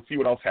doing this? Let's see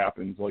what else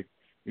happens. Like,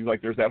 he's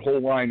like, there's that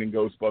whole line in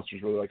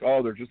Ghostbusters where they're like,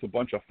 oh, they're just a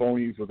bunch of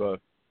phonies with a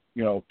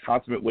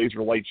consummate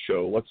laser light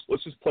show.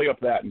 Let's just play up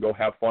that and go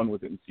have fun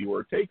with it and see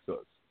where it takes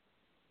us.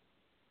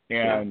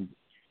 And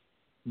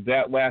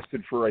that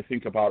lasted for, I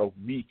think, about a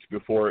week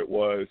before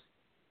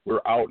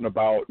we're out and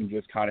about and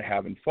just kind of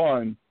having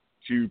fun,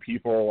 to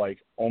people like,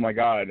 oh my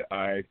God,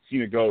 I've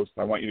seen a ghost.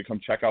 I want you to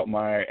come check out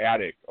my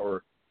attic,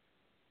 or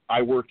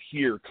I work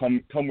here.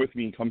 Come with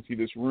me. Come see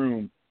this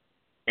room.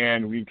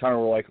 And we kind of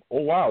were like, oh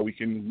wow, we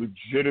can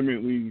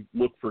legitimately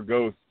look for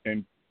ghosts.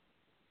 And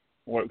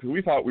because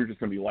we thought we were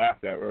just going to be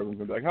laughed at, where everyone's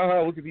going to be like,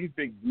 oh, look at these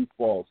big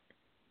goofballs.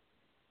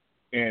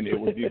 And it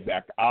was the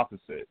exact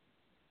opposite.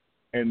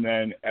 And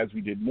then as we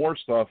did more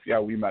stuff,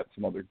 we met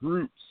some other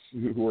groups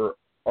who were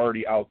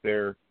already out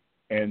there,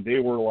 and they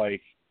were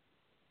like,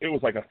 it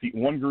was like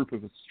one group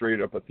was straight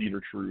up a theater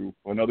troupe,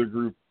 another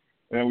group,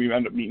 and then we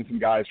ended up meeting some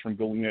guys from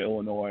Galena,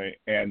 Illinois,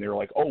 and they were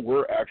like, oh,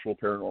 we're actual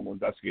paranormal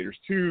investigators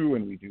too,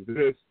 and we do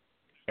this,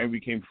 and we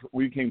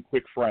became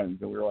quick friends,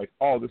 and we were like,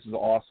 oh, this is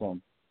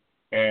awesome.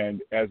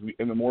 And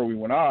the more we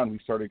went on, we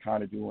started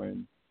kind of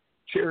doing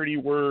charity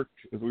work,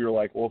 as we were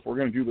like, well, if we're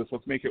going to do this,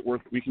 let's make it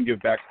worth. We can give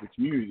back to the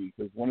community.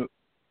 Because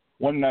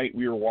one night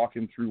we were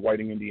walking through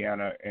Whiting,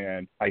 Indiana,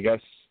 and I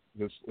guess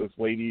this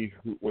lady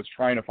who was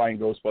trying to find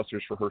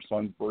Ghostbusters for her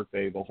son's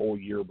birthday the whole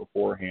year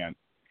beforehand.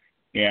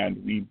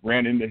 And we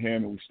ran into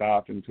him, and we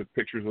stopped and took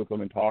pictures with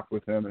him and talked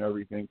with him and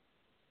everything.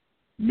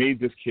 Made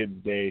this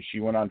kid's day. She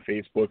went on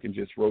Facebook and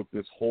just wrote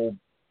this whole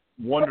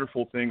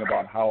wonderful thing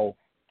about how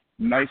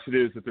nice it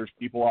is that there's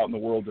people out in the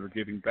world that are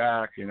giving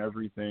back and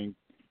everything.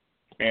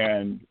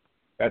 And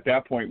at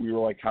that point, we were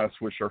like kind of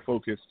switched our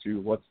focus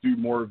to let's do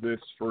more of this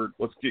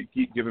let's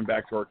keep giving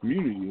back to our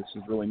community. This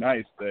is really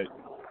nice that,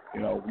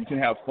 we can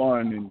have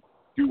fun and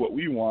do what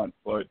we want,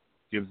 but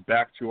gives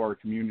back to our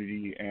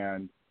community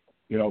and,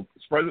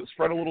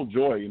 spread a little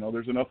joy.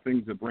 There's enough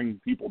things that bring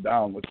people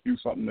down. Let's do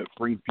something that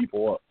brings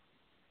people up.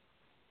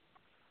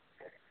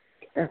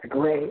 That's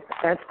great.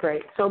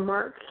 So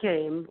Mark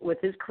came with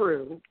his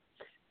crew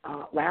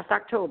last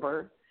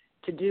October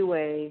to do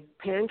a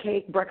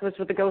pancake breakfast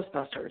with the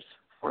Ghostbusters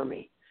for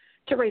me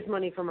to raise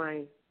money for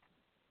my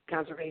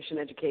conservation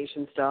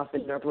education stuff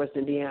in Northwest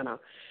Indiana.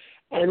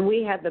 And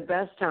we had the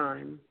best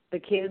time. The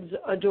kids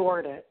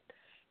adored it.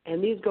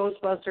 And these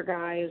Ghostbuster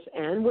guys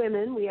and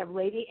women, we have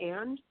lady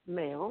and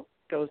male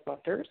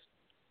Ghostbusters.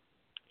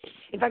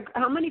 In fact,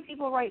 how many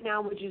people right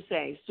now would you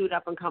say suit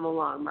up and come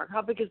along, Mark?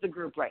 How big is the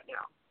group right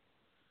now?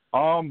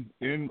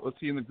 In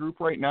the group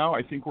right now,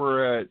 I think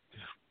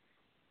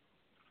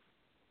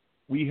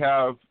we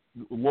have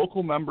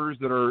local members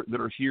that are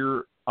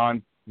here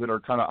that are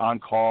kind of on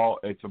call.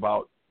 It's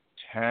about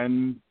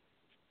 10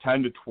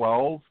 to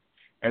 12,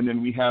 and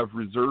then we have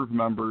reserve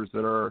members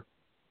that are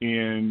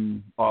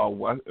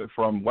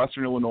from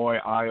Western Illinois,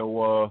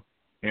 Iowa,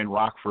 and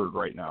Rockford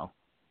right now.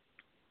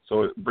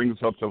 So it brings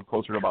us up to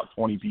closer to about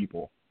 20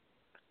 people.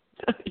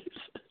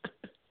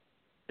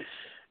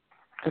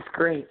 That's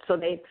great. So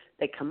they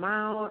come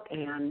out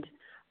and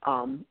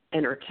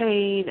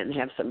entertain and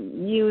have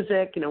some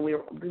music.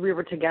 We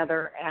were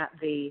together at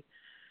the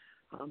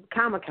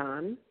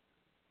Comic-Con.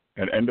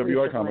 At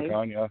NWI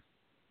Comic-Con, yeah.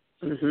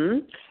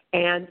 Mhm.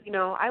 And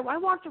I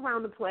walked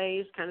around the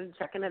place, kind of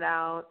checking it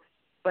out.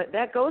 But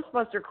that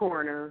Ghostbuster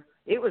corner,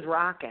 it was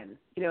rocking.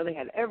 They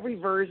had every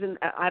version.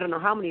 I don't know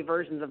how many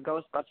versions of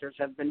Ghostbusters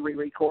have been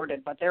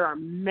re-recorded, but there are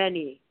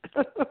many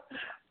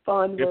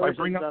fun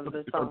versions of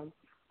the song.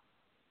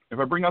 If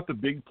I bring out the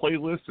big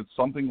playlist, it's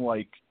something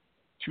like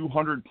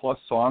 200 plus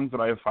songs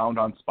that I have found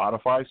on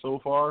Spotify so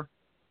far.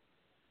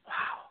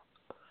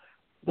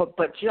 Wow.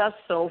 But just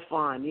so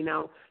fun.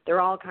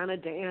 They're all kind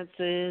of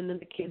dancing,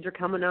 and the kids are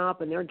coming up,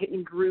 and they're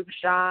getting group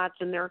shots,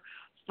 and they're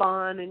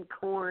fun and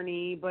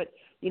corny, but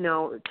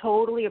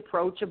totally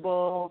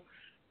approachable.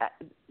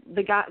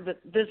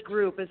 This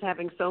group is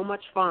having so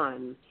much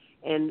fun,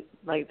 and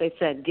like they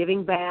said,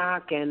 giving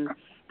back, and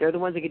they're the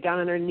ones that get down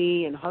on their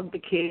knee and hug the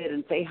kid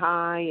and say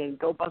hi and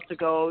go bust a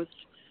ghost.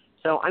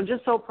 So I'm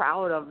just so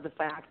proud of the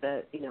fact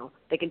that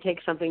they can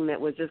take something that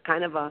was just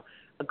kind of a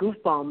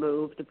goofball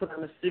move to put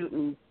on a suit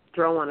and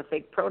throw on a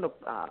fake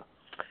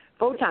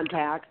photon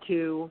pack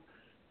to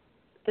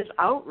this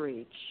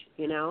outreach,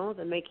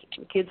 that make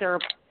kids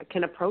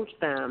can approach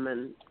them,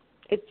 and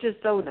it's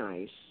just so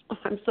nice.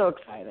 I'm so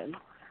excited.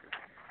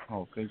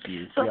 Oh, thank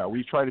you. So, yeah,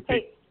 we try to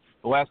pick.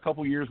 The last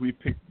couple of years, we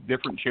picked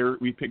different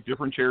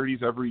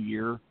charities every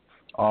year.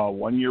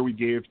 One year we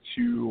gave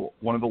to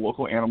one of the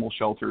local animal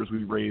shelters.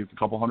 We raised a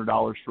couple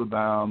 $100 for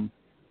them.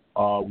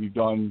 We've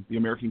done the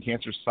American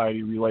Cancer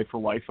Society Relay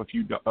for Life a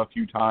few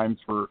times.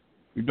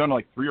 We've done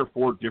like 3 or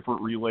 4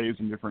 different relays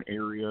in different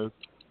areas.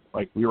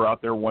 Like we were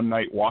out there one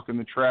night walking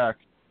the track.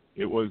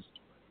 It was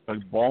a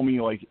balmy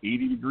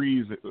 80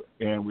 degrees,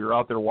 and we were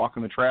out there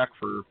walking the track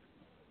for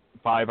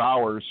 5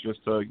 hours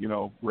just to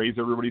raise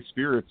everybody's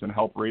spirits and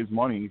help raise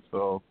money.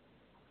 So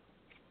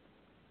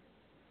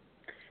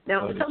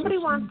now, if somebody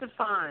wants to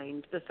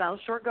find the South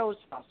Shore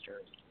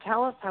Ghostbusters,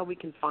 tell us how we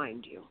can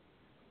find you.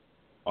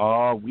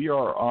 We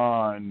are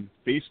on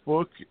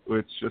Facebook.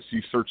 It's just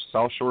you search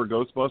South Shore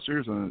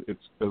Ghostbusters, and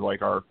it's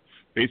like our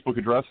Facebook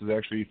address is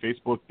actually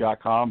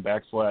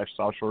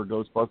facebook.com/South Shore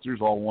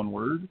Ghostbusters, all one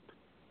word.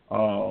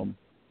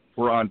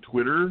 We're on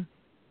Twitter.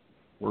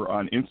 We're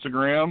on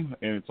Instagram,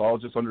 and it's all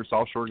just under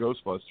South Shore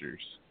Ghostbusters.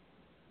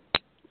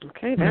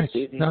 Okay, that's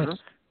easy. Nice.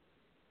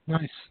 Huh?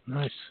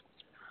 Nice.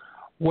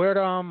 Where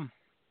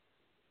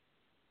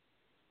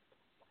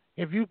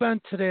have you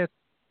been to that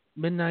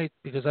midnight?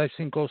 Because I've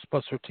seen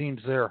Ghostbuster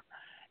teams there.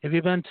 Have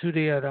you been to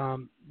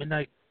the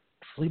midnight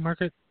flea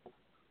market?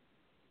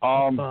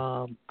 I've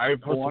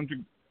belonged to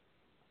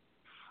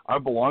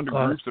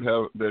groups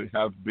that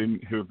have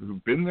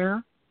been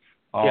there.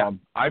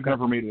 I've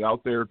never made it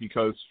out there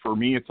because for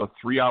me it's a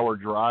 3-hour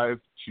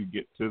drive to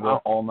get to the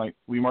all-night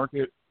flea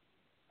market.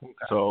 Okay.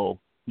 So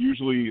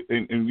usually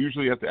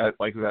at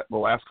the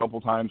last couple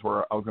of times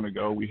where I was going to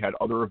go, we had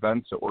other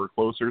events that were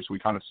closer, so we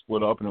kind of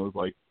split up, and it was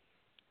like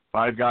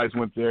 5 guys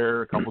went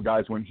there, a couple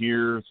guys went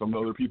here, some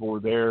other people were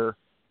there.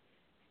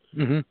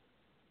 Mhm.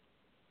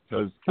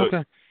 Because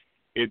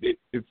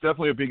it's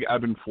definitely a big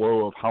ebb and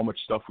flow of how much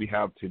stuff we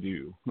have to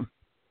do.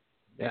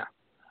 Yeah.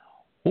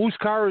 Whose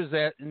car is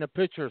that in the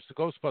picture? It's the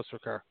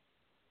Ghostbuster car.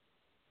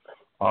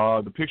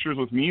 The pictures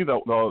with me, the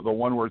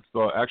one where it's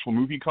the actual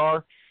movie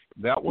car,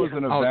 that was an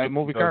event. Oh, the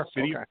movie car?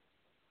 City, okay.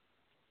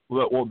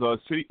 Well, the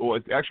city. Well,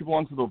 it actually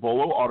belongs to the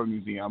Volo Auto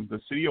Museum. The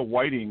city of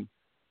Whiting,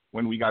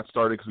 when we got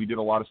started, because we did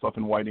a lot of stuff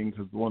in Whiting,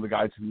 because one of the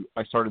guys who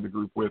I started the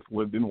group with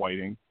lived in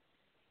Whiting.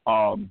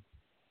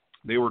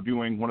 They were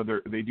doing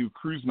they do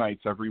cruise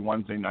nights every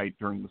Wednesday night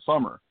during the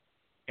summer,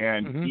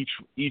 and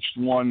each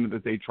one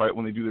that they try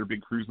when they do their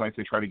big cruise nights,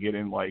 they try to get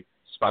in like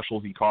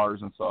specialty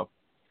cars and stuff.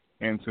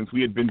 And since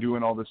we had been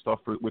doing all this stuff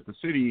with the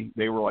city,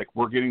 they were like,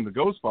 "We're getting the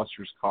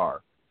Ghostbusters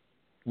car.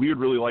 We would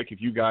really like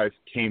if you guys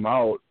came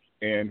out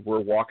and we're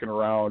walking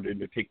around and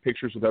to take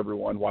pictures with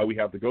everyone while we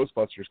have the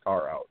Ghostbusters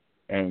car out."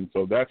 And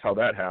so that's how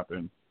that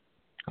happened.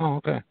 Oh,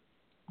 okay.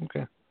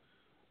 Okay.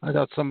 I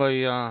thought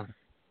somebody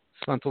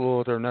spent a little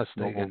of their nest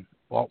egg and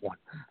bought one,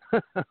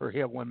 or he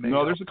had one made.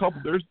 No, there's a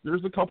couple.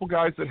 There's a couple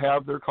guys that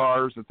have their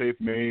cars that they've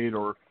made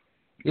or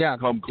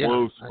come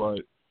close,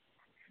 but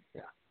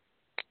yeah.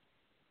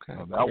 Okay.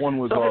 That one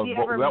was so have you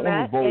ever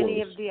met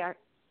any of the?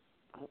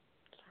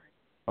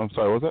 I'm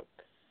sorry. What was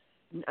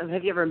that?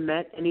 Have you ever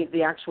met any of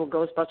the actual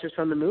Ghostbusters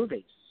from the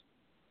movies?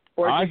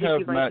 Or do you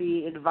think you might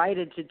be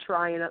invited to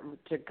try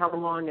to come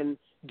along and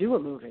do a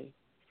movie?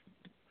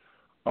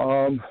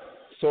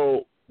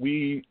 So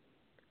we,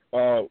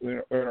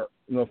 in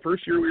the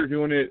first year we were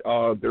doing it,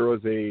 there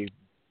was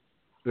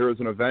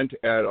an event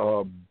at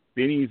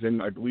Binny's,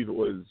 and I believe it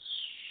was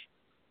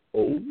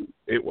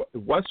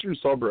Western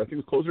Suburb. I think it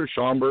was closer to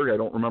Schaumburg. I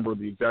don't remember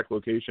the exact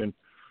location.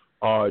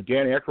 Dan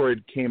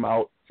Aykroyd came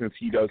out since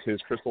he does his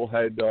Crystal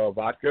Head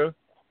vodka,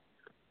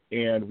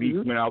 and we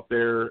went out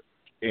there.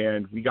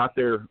 And we got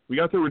there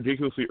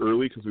ridiculously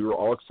early because we were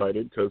all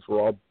excited because we're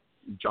all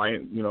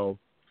giant,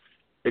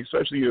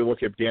 especially you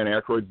look at Dan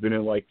Aykroyd's been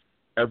in like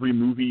every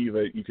movie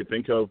that you could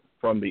think of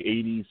from the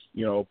 80s,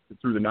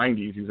 through the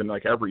 90s. He's in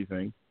like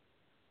everything.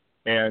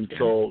 And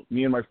so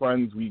me and my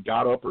friends, we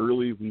got up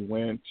early, we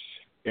went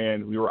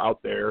and we were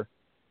out there.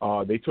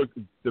 The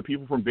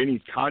people from Binny's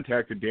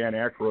contacted Dan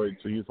Aykroyd.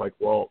 So he's like,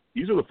 well,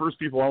 these are the first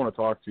people I want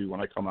to talk to when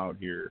I come out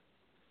here.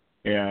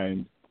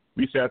 And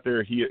we sat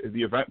there.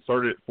 The event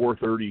started at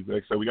 4:30.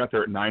 Like I said, we got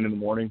there at 9 in the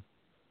morning.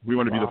 We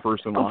wanted to be the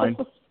first in line.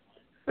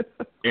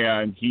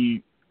 And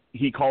he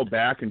called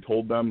back and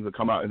told them to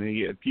come out, and he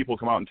had people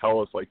come out and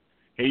tell us like,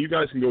 "Hey, you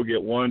guys can go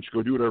get lunch,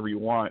 go do whatever you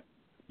want.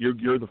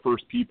 You're the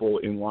first people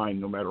in line,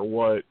 no matter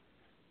what."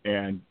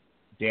 And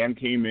Dan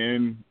came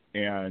in,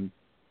 and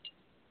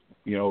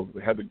we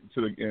had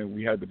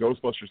the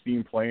Ghostbusters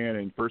theme playing.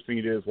 And first thing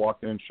he did is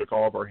walked in, shook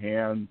all of our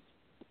hands.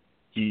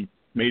 He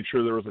made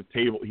sure there was a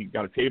table. He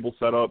got a table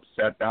set up,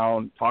 sat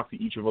down, talked to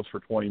each of us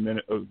for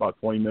about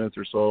 20 minutes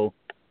or so,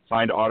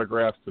 signed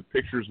autographs, took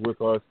pictures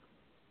with us,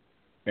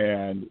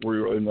 and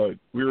we were in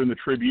the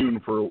Tribune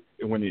for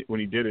when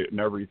he did it and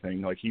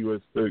everything. Like he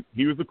was the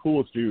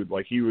coolest dude.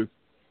 Like it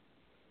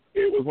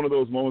was one of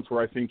those moments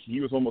where I think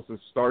he was almost as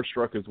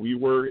starstruck as we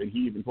were, and he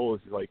even told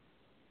us, he's like,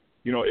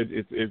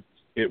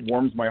 it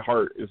warms my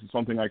heart. This is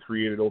something I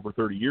created over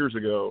 30 years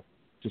ago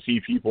to see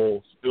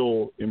people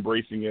still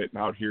embracing it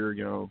and out here,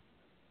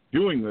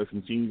 doing this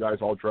and seeing you guys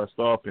all dressed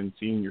up and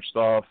seeing your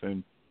stuff,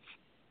 and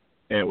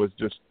it was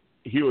just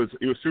it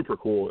was super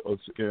cool.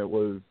 It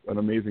was an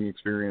amazing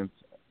experience.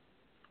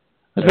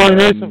 That's very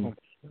nice of him.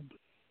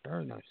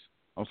 Very nice.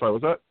 I'm sorry,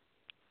 what's that?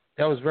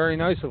 That was very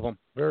nice of him.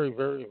 Very,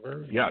 very,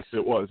 very. Yes,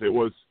 nice.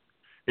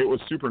 It was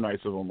super nice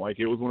of him. Like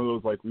it was one of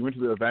those, like we went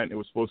to the event. It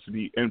was supposed to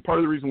be, and part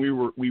of the reason we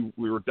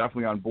were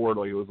definitely on board.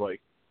 Like it was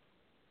like,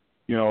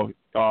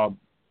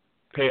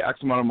 pay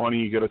X amount of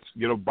money, get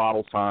a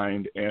bottle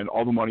signed, and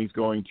all the money's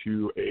going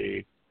to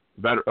a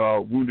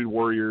Wounded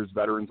Warriors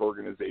veterans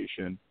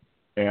organization.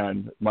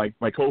 And my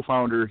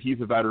co-founder,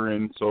 he's a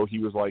veteran, so he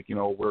was like,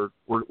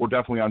 we're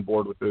definitely on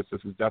board with this.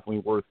 This is definitely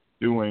worth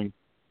doing.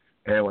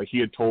 And like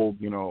he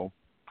told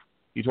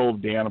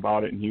Dan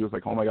about it, and he was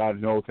like, oh my God,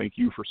 no, thank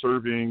you for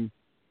serving.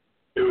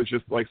 It was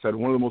just, like I said,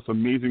 one of the most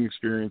amazing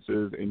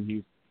experiences, and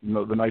he's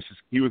the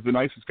nicest. He was the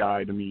nicest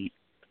guy to meet.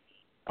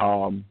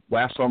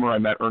 Last summer I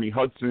met Ernie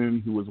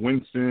Hudson, who was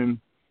Winston.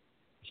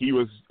 He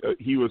was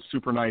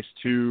super nice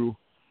too.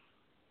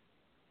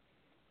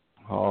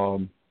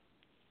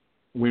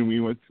 When we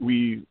went,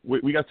 we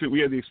had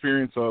the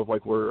experience of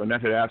like where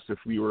Annette had asked if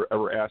we were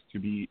ever asked to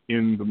be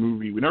in the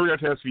movie. We never got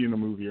to ask to be in the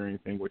movie or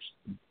anything, which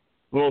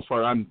for the most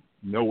part I'm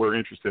nowhere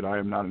interested. I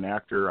am not an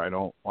actor. I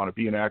don't want to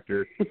be an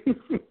actor.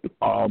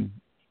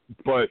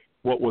 But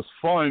what was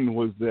fun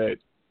was that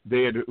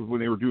when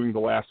they were doing the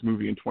last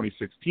movie in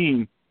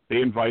 2016,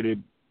 they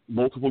invited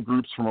multiple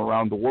groups from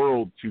around the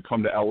world to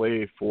come to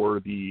LA for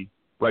the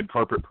red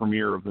carpet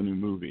premiere of the new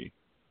movie.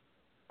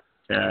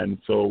 And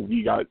so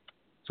we got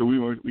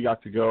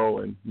to go,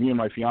 and me and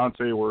my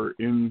fiance were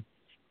in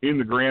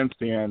the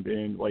grandstand,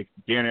 and like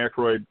Dan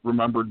Aykroyd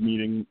remembered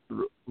meeting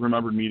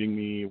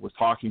me, was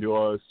talking to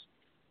us.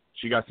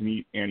 She got to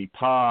meet Annie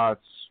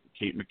Potts,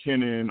 Kate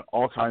McKinnon,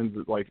 all kinds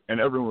of and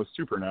everyone was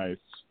super nice.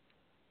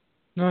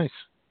 Nice.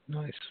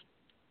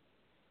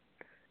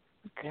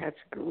 That's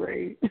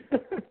great.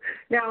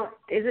 Now,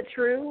 is it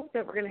true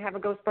that we're going to have a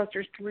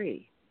Ghostbusters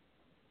 3?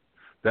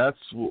 That's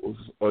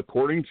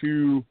according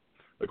to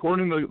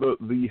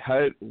the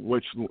head,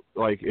 which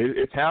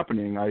it's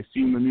happening. I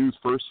seen the news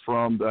first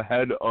from the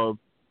head of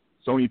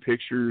Sony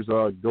Pictures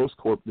Ghost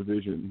Corp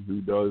division,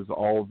 who's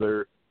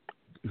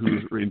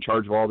in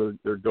charge of all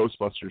their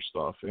Ghostbusters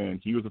stuff,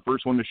 and he was the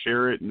first one to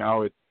share it.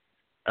 Now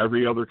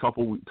every other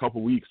couple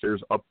weeks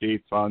there's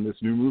updates on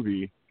this new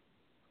movie.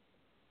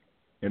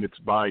 And it's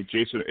by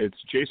Jason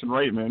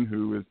Reitman,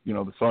 who is,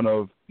 the son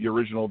of the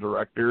original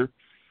director.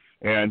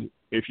 And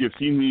if you've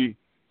seen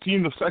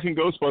the second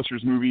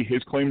Ghostbusters movie,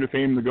 his claim to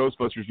fame in the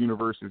Ghostbusters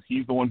universe is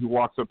he's the one who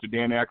walks up to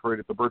Dan Aykroyd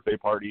at the birthday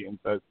party and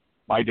says,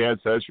 "My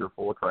dad says you're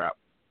full of crap."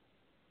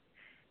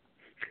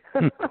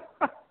 Is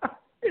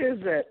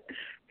it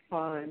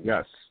fun?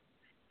 Yes.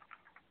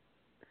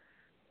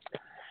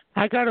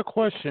 I got a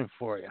question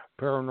for you,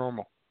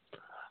 Paranormal.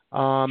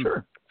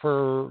 Sure.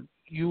 For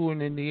you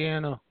in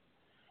Indiana,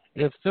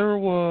 if there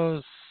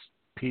was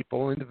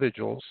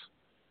individuals,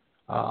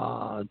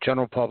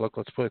 general public,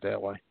 let's put it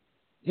that way,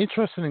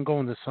 interested in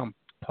going to some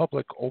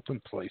public open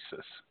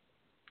places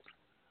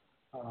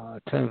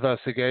to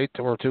investigate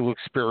or to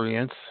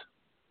experience,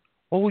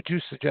 what would you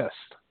suggest?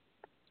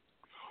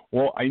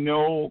 Well, I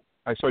know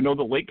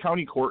the Lake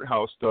County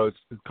Courthouse does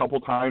a couple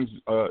times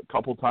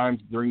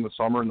during the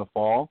summer and the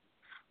fall.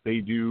 They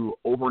do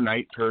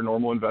overnight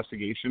paranormal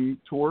investigation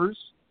tours.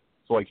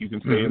 So, you can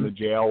stay in the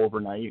jail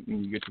overnight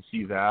and you get to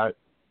see that.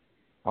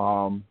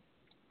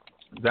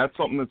 That's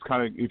something that's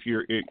kind of, if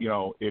you're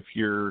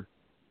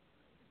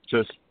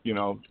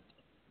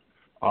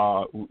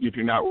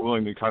not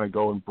willing to kind of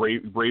go and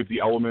brave the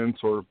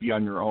elements or be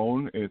on your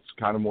own, it's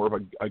kind of more of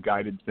a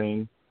guided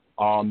thing.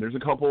 There's a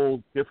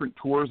couple different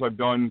tours I've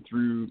done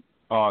through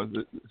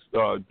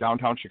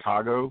downtown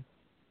Chicago,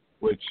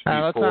 which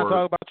let's not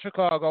talk about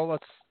Chicago.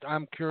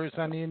 I'm curious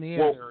on the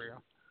Indiana area.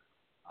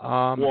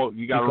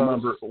 You got to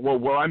remember. Well,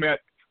 where I'm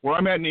at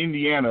in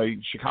Indiana,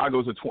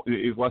 Chicago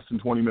is less than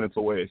 20 minutes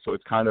away, so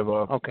it's kind of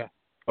a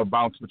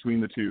bounce between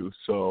the two.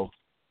 So.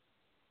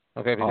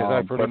 Okay, because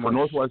I pretty much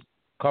Northwest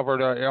covered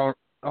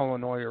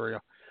Illinois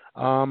area.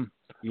 So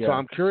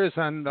I'm curious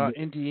on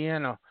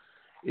Indiana.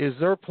 Is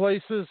there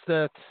places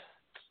that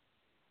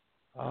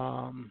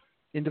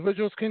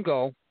individuals can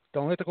go?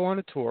 Don't have to go on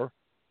a tour.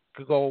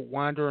 Could go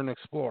wander and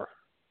explore.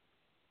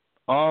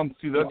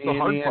 See, that's the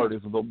hard part.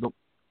 Is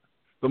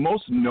the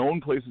most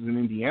known places in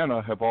Indiana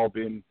have all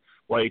been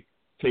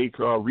take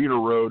Reeder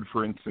Road,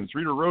 for instance.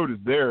 Reeder Road is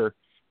there,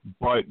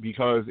 but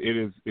because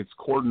it's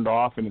cordoned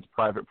off and it's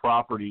private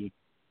property,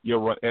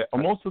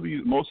 most of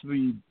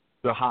the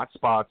hot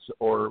spots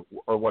or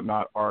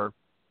whatnot are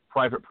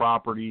private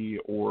property,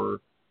 so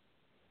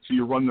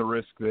you run the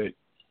risk that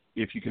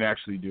if you can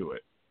actually do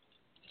it.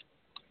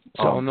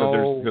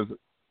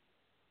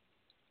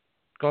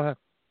 Go ahead.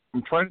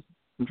 I'm trying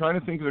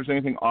to think if there's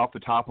anything off the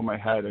top of my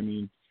head. I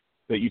mean,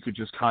 that you could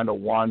just kind of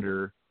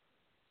wander.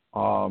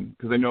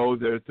 Because I know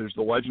that there's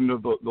the legend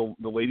of the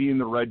lady in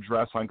the red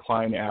dress on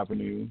Klein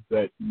Avenue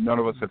that none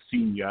of us have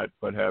seen yet,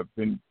 but have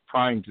been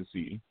trying to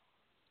see.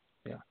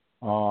 Yeah.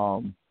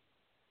 So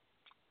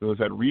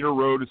that Reeder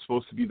Road is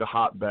supposed to be the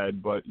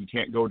hotbed, but you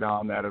can't go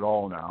down that at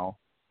all now.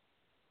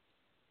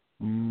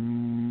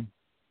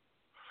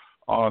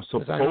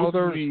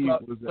 Supposedly,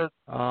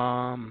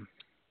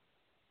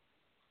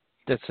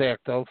 that's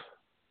active,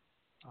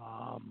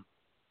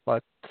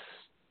 but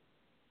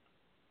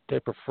they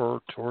prefer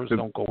tours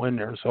don't go in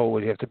there, so it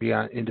would have to be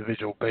on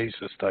individual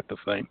basis type of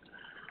thing.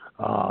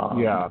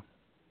 The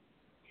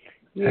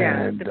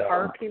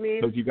park, you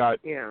mean? Because you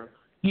got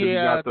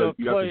the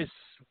place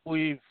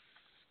we've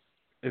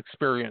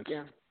experienced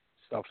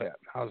stuff at.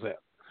 How's that?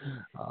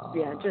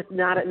 Just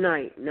not at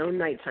night. No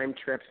nighttime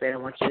trips. They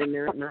don't want you in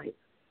there at night.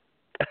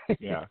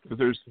 Yeah, because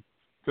there's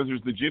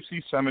the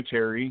Gypsy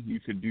Cemetery. You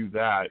could do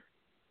that,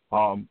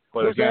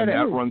 but again,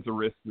 that runs the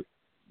risk.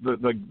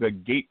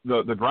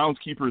 The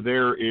groundskeeper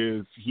there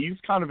he's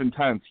kind of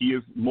intense. He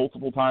is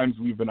multiple times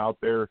we've been out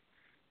there.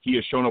 He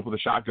has shown up with a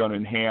shotgun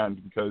in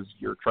hand because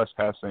you're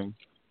trespassing.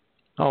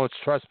 Oh, it's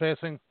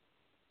trespassing?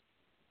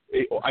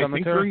 I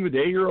think during the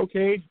day you're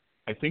okay.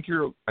 I think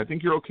you're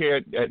okay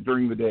at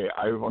during the day.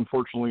 I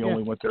unfortunately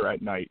only went there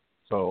at night.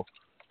 So.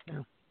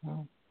 Yeah.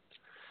 Well,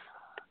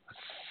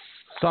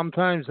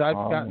 sometimes I've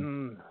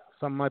gotten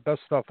some of my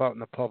best stuff out in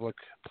the public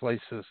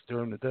places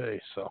during the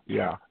day. So.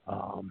 Yeah.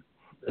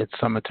 It's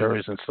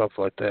cemeteries and stuff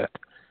like that.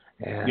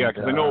 And,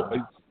 because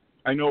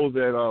I know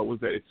that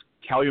it's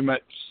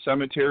Calumet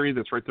Cemetery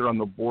that's right there on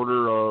the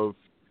border of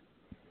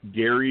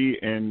Gary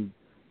and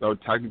that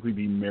would technically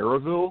be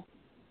Maryville.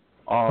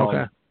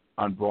 On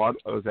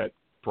that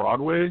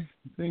Broadway,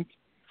 I think.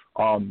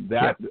 I've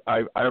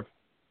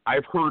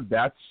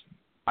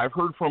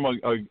heard from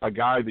a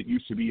guy that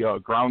used to be a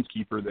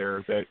groundskeeper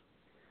there that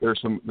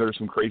there's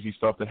some crazy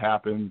stuff that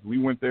happens. We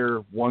went there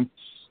once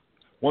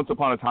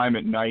upon a time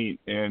at night,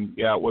 and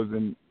it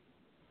wasn't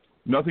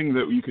nothing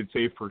that you could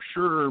say for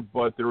sure,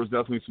 but there was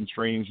definitely some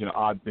strange and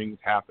odd things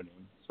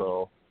happening.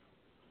 So.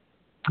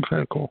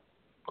 Okay, cool.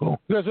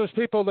 Because there's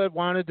people that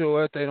want to do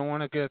it. They don't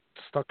want to get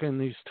stuck in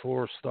these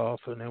tour stuff,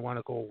 and they want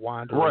to go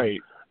wandering. Right.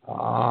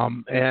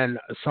 And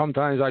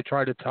sometimes I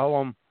try to tell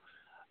them,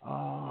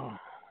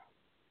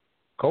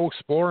 go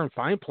explore and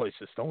find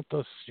places. Don't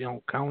just,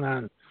 count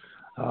on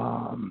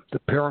the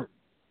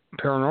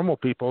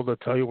paranormal people to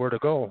tell you where to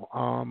go.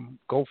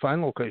 Go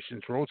find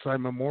locations,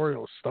 roadside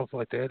memorials, stuff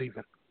like that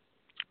even.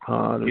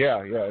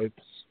 It's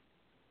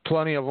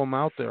plenty of them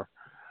out there.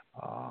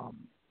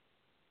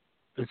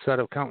 Instead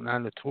of counting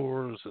on the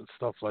tours and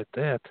stuff like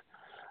that,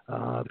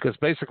 because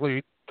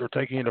basically they're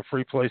taking you to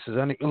free places.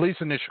 At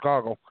least in the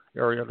Chicago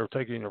area, they're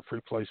taking you to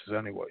free places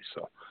anyway.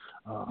 So,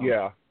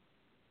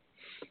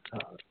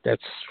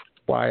 that's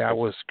why I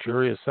was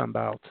curious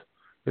about,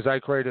 because I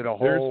created a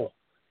whole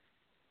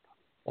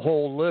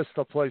list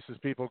of places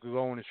people could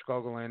go in the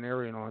Chicagoland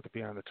area and don't have to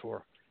be on the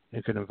tour.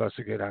 They can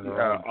investigate on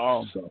their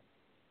own. So.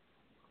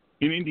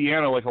 In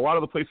Indiana, like a lot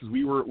of the places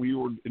we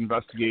would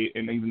investigate,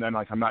 and even then,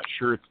 like I'm not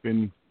sure it's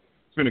been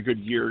a good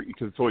year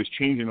because it's always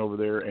changing over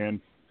there,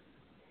 and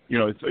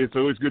it's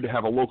always good to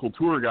have a local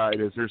tour guide.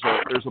 There's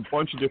a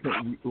bunch of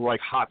different like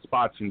hot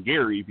spots in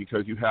Gary,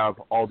 because you have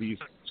all these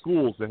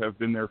schools that have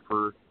been there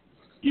for,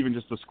 even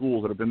just the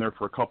schools that have been there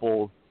for a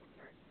couple,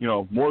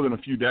 more than a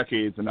few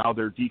decades, and now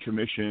they're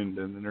decommissioned.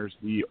 And then there's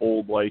the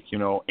old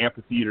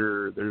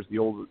amphitheater. There's the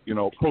old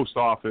post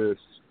office.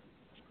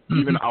 Mm-hmm.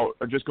 Even out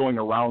just going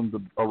around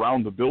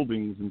the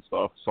buildings and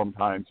stuff.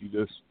 Sometimes you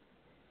just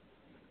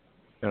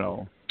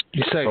You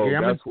say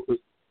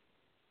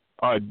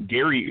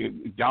Gary,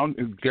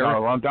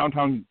 around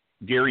downtown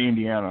Gary,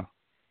 Indiana.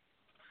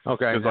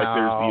 Okay. Now, like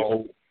there's the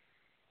old.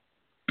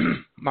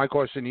 My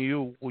question to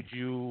you: would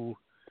you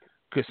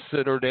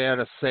consider that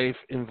a safe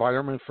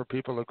environment for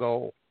people to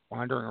go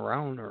wandering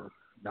around, or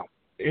no?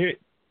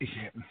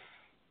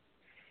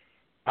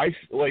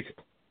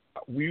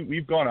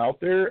 We've gone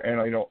out there,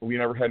 and we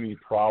never had any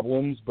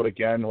problems. But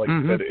again, like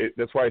I said,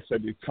 that's why I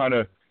said it's kind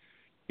of.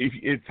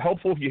 It's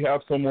helpful if you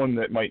have someone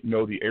that might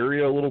know the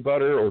area a little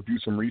better, or do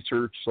some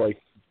research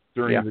like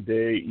during the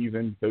day,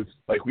 even because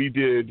like we've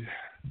done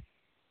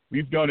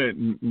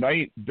it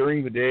night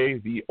during the day.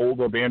 The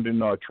old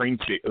abandoned train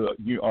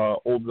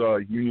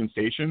Union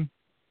Station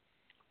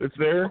that's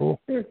there. Cool.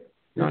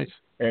 Nice.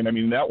 And I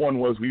mean that one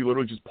was, we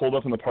literally just pulled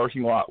up in the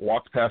parking lot,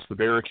 walked past the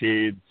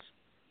barricades,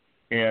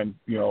 and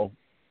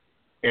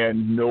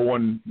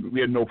and we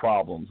had no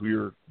problems. We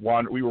were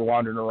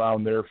wandering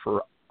around there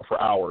for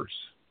hours.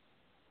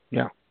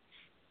 Yeah.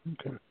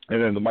 Okay.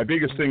 And then my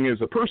biggest thing is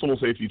a personal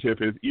safety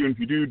tip is, even if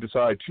you do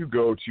decide to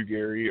go to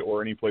Gary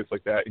or any place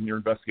like that and you're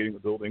investigating the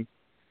building,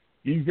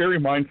 be very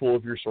mindful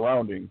of your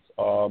surroundings.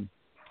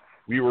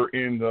 We were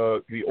in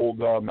the old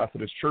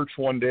Methodist church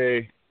one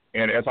day,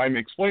 and as I'm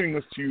explaining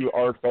this to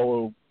our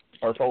fellow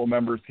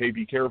members, hey,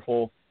 be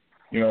careful,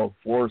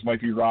 floors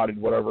might be rotted,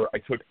 whatever. I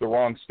took the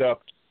wrong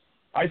step.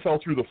 I fell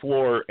through the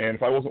floor, and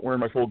if I wasn't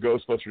wearing my full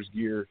Ghostbusters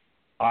gear,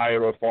 I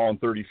would have fallen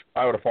 30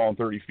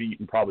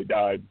 feet and probably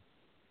died.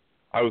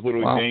 I was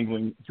literally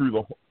dangling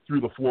through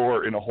the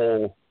floor in a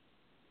hole.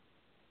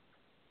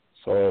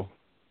 So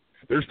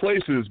there's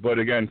places, but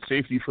again,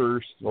 safety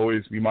first.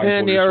 Always be mindful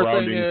of your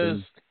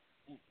surroundings.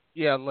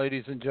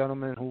 Ladies and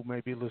gentlemen who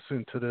may be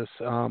listening to this,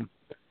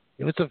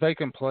 if it's a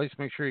vacant place,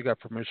 make sure you got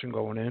permission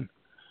going in.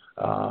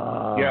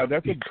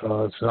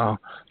 Because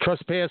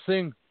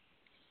trespassing.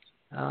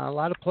 A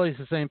lot of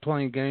places ain't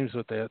playing games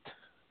with that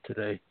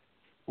today.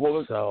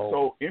 Well,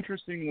 so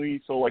interestingly,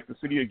 like the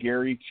city of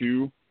Gary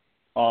too,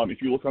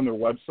 if you look on their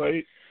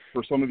website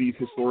for some of these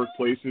historic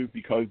places,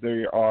 because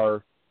they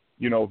are,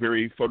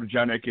 very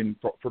photogenic and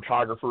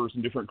photographers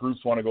and different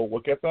groups want to go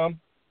look at them,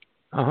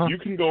 you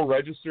can go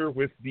register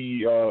with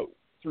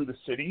through the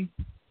city,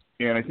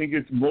 and I think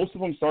most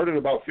of them start at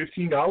about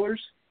 $15.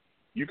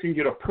 You can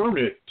get a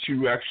permit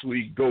to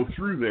actually go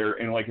through there,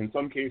 and like in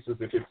some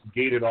cases, if it's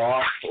gated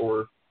off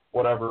or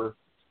whatever,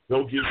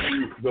 they'll give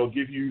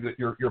you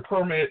your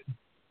permit,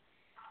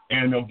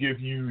 and they'll give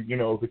you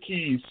the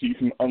keys so you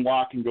can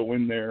unlock and go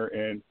in there.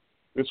 And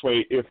this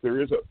way, you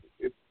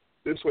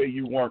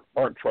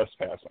aren't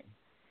trespassing.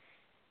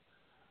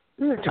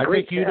 I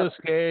think you just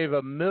gave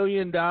 $1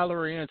 million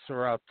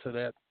answer out to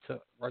that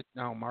right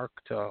now, Mark,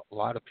 to a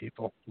lot of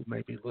people who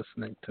may be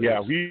listening to this.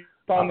 Yeah, we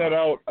found that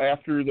out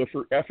after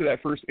that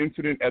first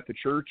incident at the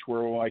church,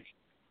 where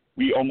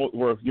we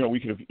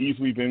could have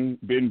easily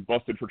been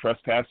busted for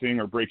trespassing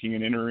or breaking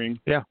and entering.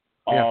 Yeah.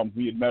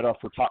 We had met a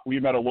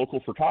local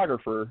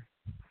photographer,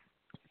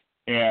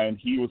 and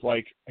he was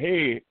like,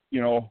 "Hey,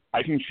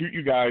 I can shoot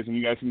you guys, and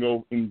you guys can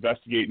go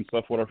investigate and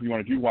stuff, whatever you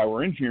want to do while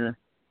we're in here.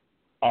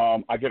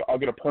 I'll get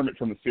a permit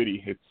from the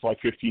city. It's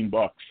like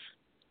 $15."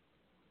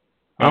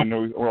 And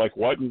we're like,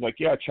 "What?" And he's like,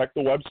 "Yeah, check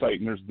the website,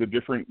 and there's the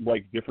different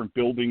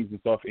buildings and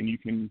stuff, and you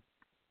can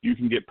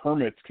get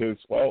permits because,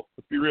 well,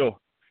 let's be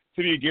real,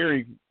 City of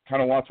Gary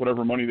kind of wants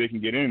whatever money they can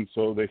get in,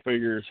 so they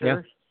figure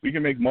we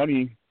can make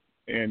money."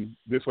 And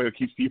this way it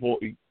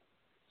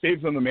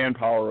saves them the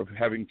manpower of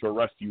having to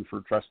arrest you for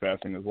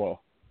trespassing as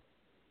well.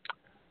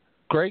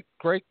 Great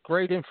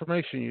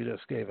information you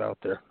just gave out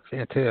there.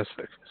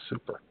 Fantastic.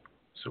 Super.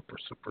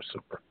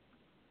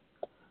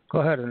 Go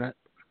ahead, Annette.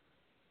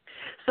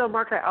 So,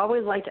 Mark, I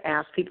always like to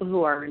ask people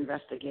who are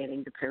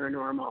investigating the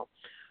paranormal,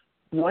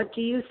 what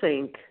do you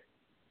think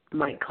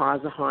might cause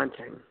a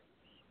haunting?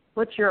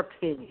 What's your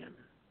opinion?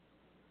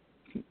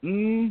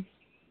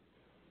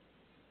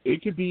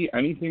 It could be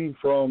anything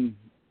from,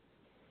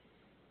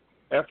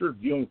 after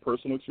dealing with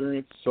personal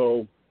experience,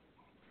 so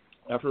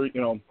after,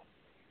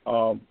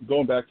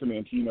 going back to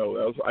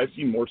Mantino, I've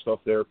seen more stuff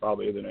there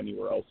probably than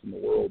anywhere else in the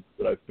world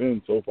that I've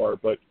been so far,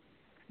 but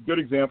a good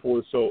example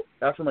is, so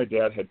after my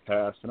dad had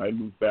passed and I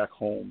moved back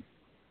home,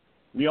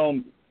 we all,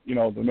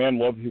 the man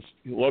loved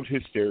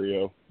his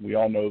stereo. We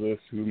all know this.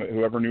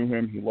 Whoever knew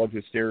him, he loved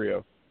his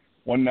stereo.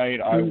 One night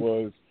I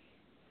was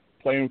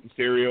playing with the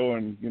stereo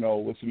and,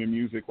 listening to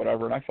music,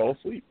 whatever, and I fell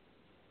asleep.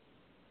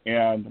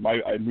 And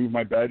I moved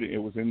my bed. It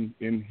was in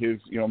his,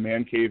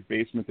 man cave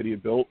basement that he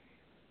had built.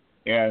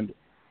 And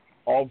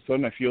all of a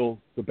sudden I feel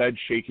the bed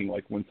shaking,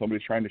 like when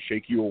somebody's trying to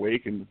shake you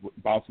awake and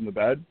bounce in the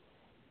bed.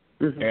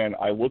 Mm-hmm. And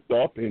I looked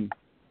up, and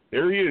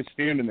there he is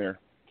standing there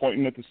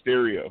pointing at the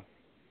stereo.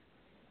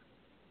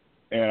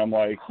 And I'm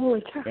like,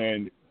 holy cow.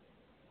 And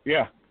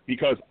yeah,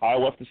 because I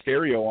left the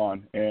stereo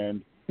on,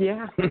 and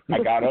yeah, I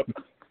got up,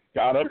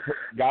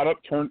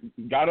 turned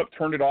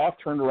it off,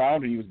 turned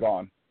around, and he was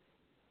gone.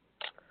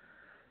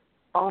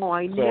 Oh,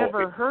 I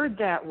never heard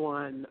that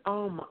one.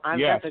 Oh, I've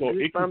got the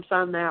goosebumps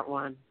on that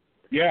one.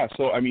 Yeah,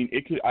 so I mean,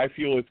 I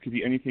feel it could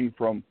be anything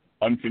from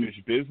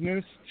unfinished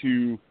business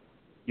to,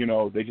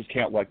 they just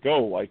can't let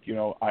go. Like,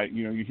 you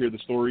hear the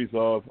stories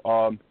of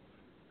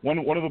one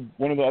of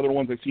the other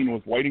ones I've seen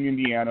was Whiting,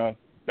 Indiana,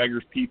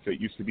 Beggar's Pizza. It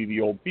used to be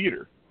the old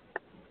theater.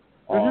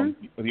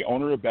 The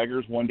owner of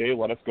Beggar's one day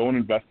let us go and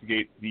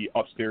investigate the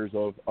upstairs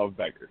of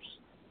Beggar's.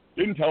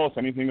 Didn't tell us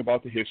anything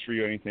about the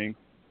history or anything.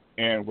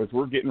 And as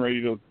we're getting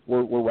ready to,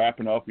 we're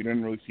wrapping up. We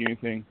didn't really see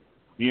anything.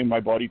 Me and my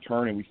buddy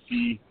turn and we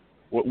see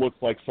what looks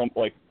like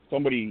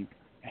somebody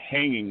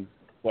hanging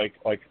like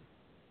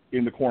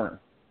in the corner.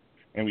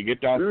 And we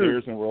get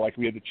downstairs and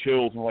we had the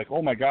chills and we're like,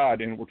 oh my God.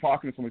 And we're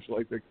talking to somebody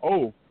like,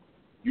 oh,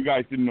 you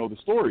guys didn't know the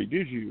story,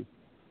 did you?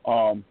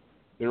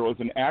 There was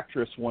an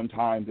actress one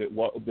time that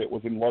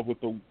was in love with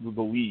the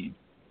lead,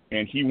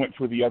 and he went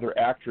for the other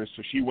actress,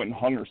 so she went and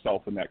hung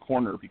herself in that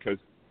corner because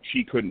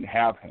she couldn't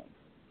have him.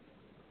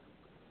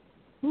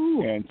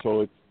 Ooh. And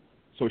so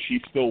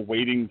she's still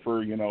waiting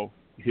for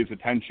his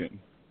attention.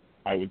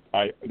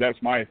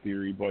 That's my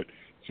theory, but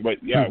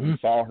yeah, we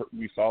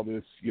saw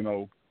this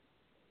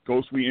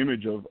ghostly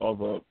image of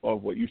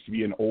what used to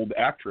be an old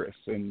actress,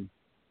 and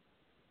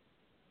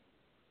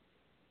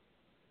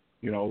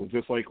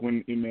just like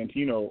when in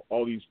Mantino,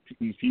 all these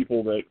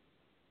people that,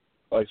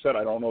 like I said,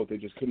 I don't know if they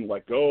just couldn't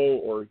let go,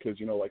 or because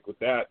like with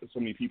that,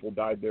 so many people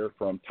died there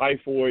from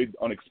typhoid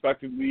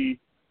unexpectedly.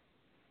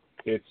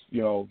 It's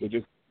they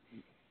just.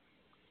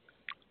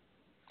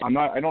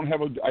 I don't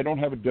have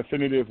a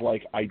definitive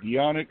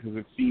idea on it, because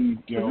it's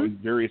seen in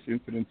various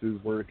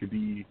incidences where it could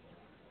be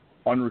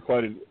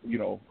unrequited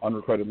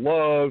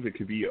love, it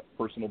could be a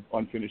personal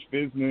unfinished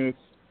business,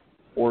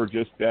 or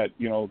just that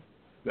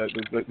that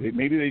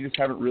maybe they just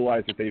haven't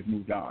realized that they've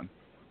moved on.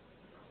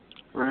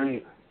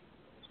 Right.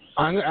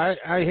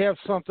 I have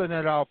something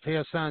that I'll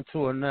pass on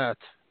to Annette,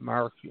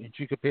 Mark, and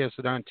she could pass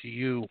it on to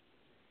you.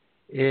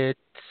 It's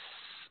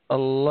a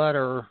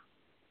letter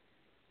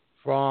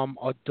from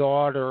a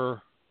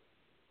daughter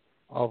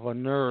of a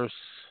nurse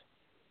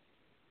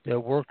that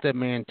worked at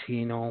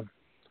Mantino,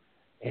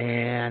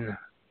 and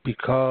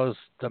because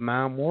the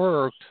mom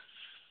worked,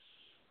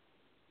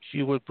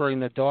 she would bring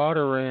the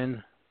daughter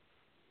in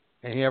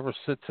and have her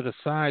sit to the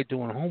side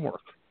doing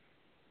homework.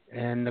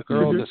 And the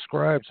girl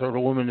describes, or the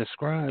woman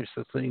describes,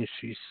 the things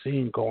she's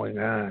seen going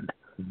on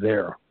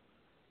there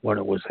when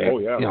it was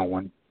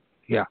happening.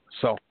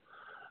 So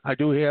I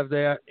do have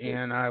that,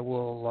 and I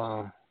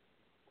will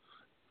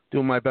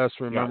do my best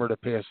to remember to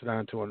pass it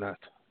on to Annette.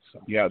 So,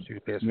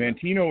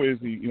 Mantino is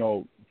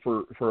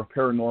for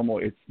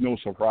paranormal, it's no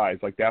surprise.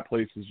 Like that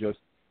place is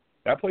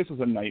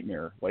a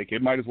nightmare. Like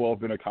it might as well have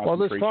been a concentration camp.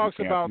 Well, this talks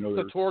about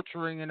the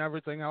torturing and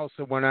everything else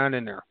that went on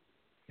in there.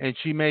 And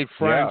she made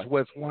friends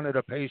with one of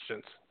the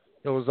patients.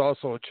 It was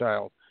also a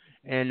child,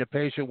 and the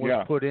patient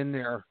was put in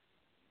there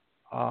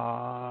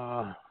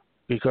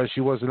because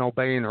she wasn't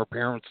obeying her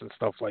parents and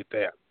stuff like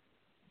that.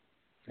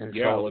 And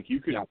like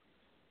you could.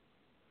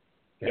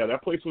 Yeah,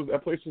 that place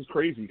was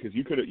crazy, because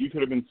you could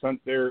have been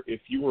sent there if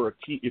you were a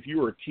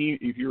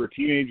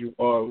teenage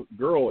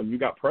girl and you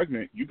got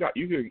pregnant, you got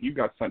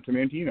sent to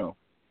Mantino.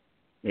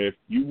 If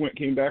you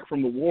came back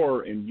from the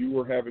war and you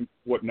were having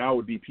what now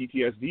would be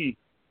PTSD,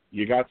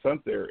 you got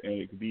sent there, and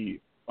it could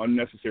be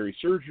unnecessary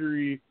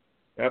surgery.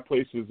 That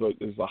place is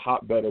a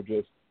hotbed of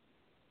just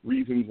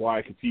reasons why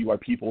I could see why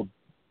people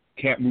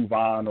can't move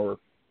on or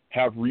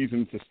have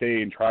reasons to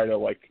stay and try to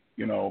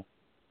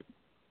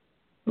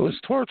It was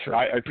torture.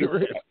 I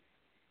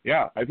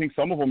think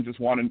some of them just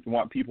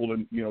want people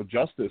to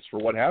justice for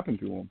what happened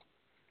to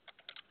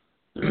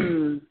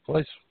them.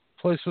 Place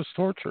was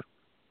torture.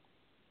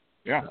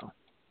 Yeah.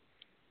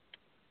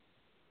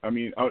 I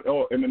mean,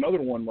 oh, and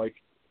another one, like,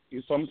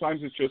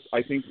 sometimes it's just,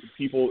 I think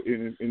people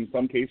in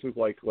some cases,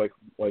 like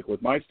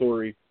with my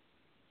story,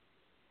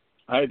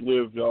 I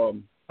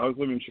was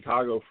living in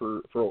Chicago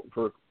for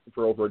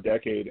over a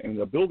decade, and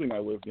the building I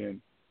lived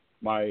in,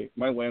 my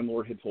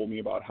landlord had told me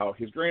about how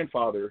his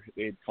grandfather,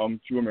 they had come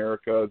to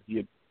America.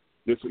 He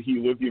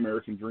lived the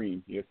American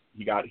dream. He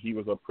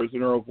was a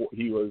prisoner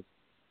he was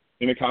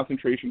in a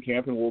concentration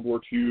camp in World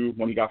War II.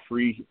 When he got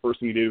free, first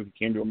thing he did was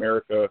he came to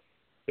America.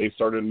 They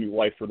started a new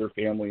life for their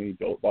family, and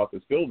he bought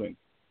this building.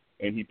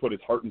 And he put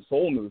his heart and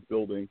soul into this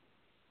building.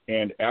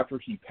 And after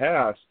he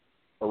passed,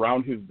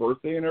 around his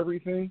birthday and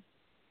everything,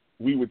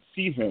 we would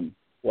see him.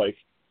 Like,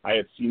 I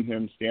had seen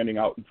him standing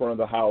out in front of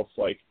the house,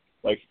 like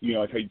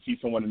I'd see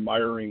someone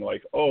admiring,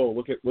 like, oh,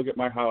 look at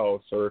my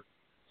house, or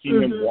see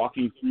him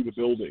walking through the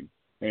building.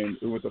 And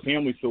with the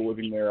family still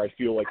living there, I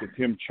feel like it's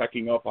him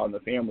checking up on the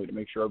family to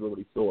make sure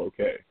everybody's still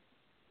okay.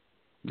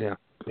 Yeah.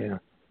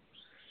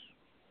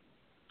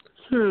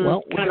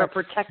 Well, kind of a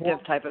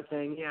protective type of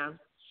thing, yeah.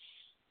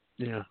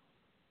 Yeah.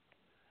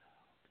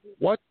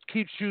 What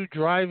keeps you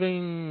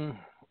driving?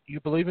 You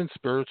believe in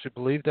spirits, you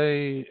believe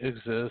they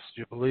exist,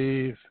 you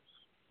believe,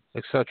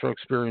 etc.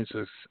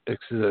 experiences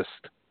exist.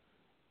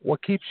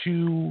 What keeps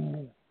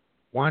you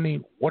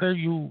wanting, what are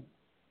you,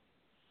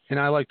 and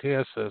I like to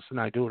ask this,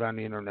 and I do it on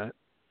the internet,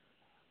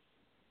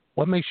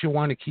 what makes you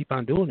want to keep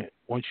on doing it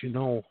once you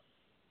know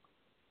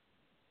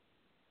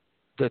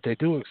that they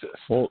do exist?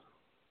 Well,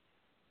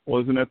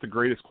 isn't that the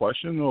greatest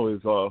question, though,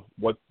 is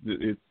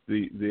it's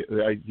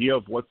the idea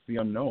of what's the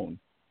unknown?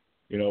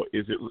 You know,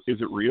 is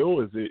it real?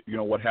 Is it,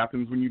 what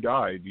happens when you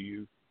die? Do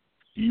you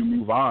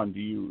move on?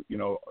 Is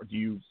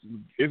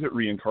it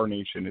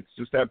reincarnation? It's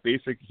just that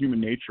basic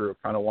human nature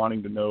of kind of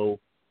wanting to know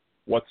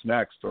what's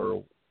next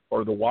or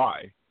the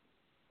why.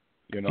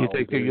 Do you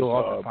think that you'll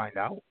ever find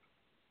out?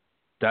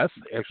 That's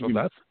actual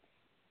death?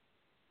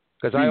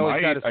 Because I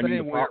always got to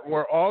say,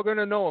 we're all going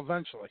to know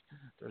eventually.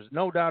 There's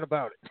no doubt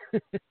about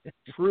it.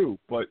 True,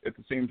 but at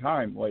the same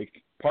time, like,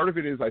 part of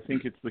it is, I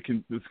think it's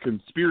this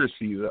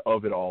conspiracy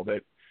of it all,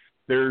 that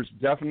there's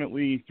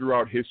definitely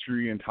throughout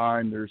history and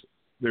time,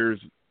 there's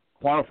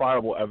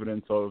quantifiable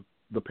evidence of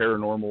the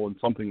paranormal and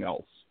something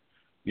else.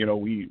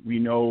 We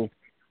know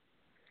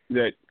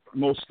that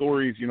most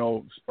stories,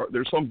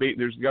 there's some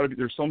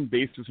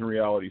basis in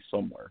reality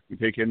somewhere. You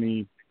take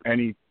any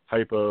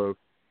type of,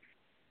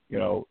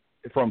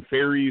 from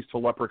fairies to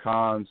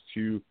leprechauns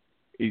to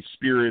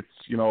spirits,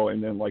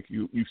 and then like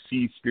you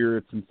see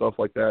spirits and stuff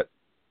like that.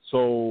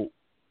 So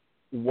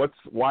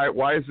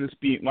why is this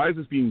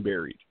being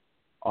buried?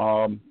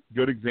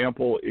 Good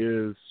example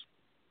is,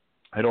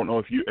 I don't know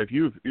if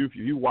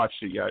you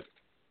watched it yet.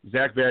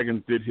 Zach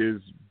Bagans did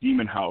his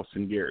Demon House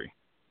in Gary.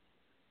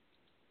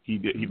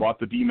 He bought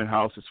the Demon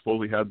House. It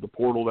supposedly had the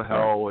portal to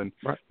hell, and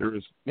there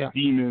was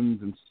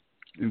demons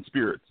and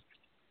spirits.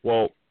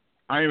 Well,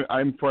 I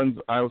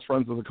was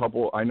friends with a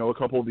couple. I know a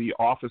couple of the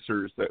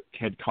officers that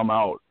had come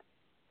out,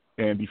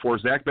 and before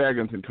Zach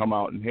Bagans had come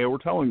out, and they were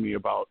telling me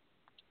about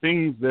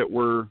things that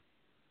were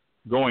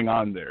going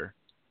on there.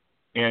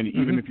 And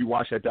even if you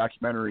watch that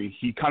documentary,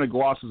 he kind of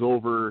glosses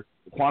over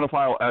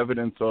quantifiable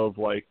evidence of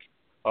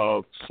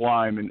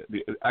slime and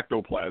the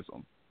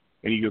ectoplasm.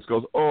 And he just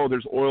goes, oh,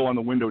 there's oil on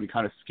the window, and he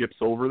kind of skips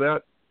over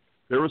that.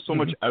 There was so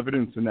much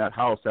evidence in that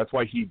house. That's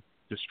why he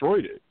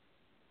destroyed it.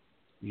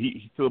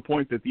 He to the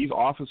point that these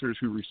officers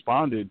who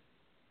responded,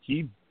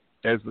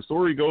 as the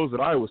story goes that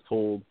I was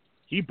told,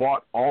 he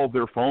bought all of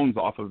their phones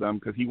off of them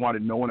because he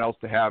wanted no one else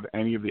to have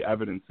any of the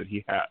evidence that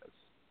he has.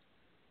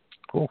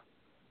 Cool.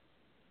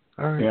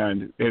 All right.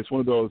 And it's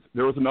one of those,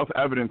 there was enough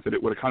evidence that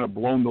it would have kind of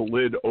blown the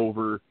lid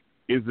over,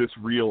 is this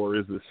real or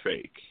is this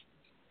fake?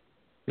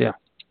 Yeah.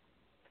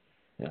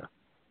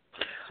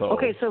 So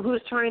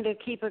who's trying to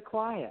keep it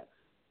quiet?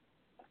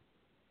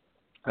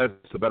 That's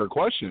the better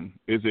question.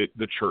 Is it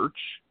the church?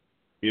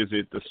 Is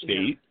it the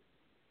state?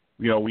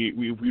 Yeah.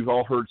 We've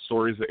all heard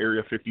stories of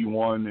Area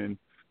 51 and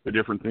the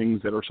different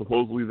things that are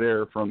supposedly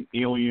there, from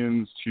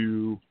aliens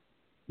to,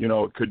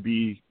 it could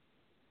be,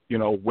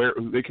 where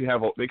they could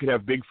have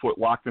Bigfoot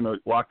locked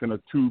in a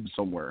tube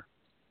somewhere.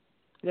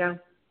 Yeah.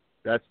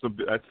 That's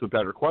the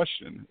better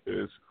question,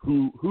 is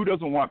who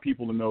doesn't want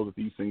people to know that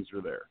these things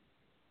are there?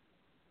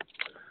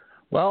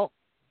 Well,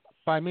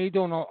 by me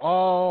doing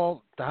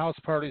all the house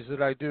parties that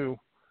I do,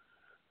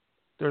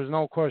 there's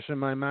no question in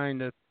my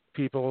mind that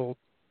people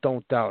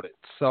don't doubt it.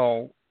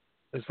 So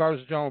as far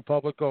as the general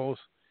public goes,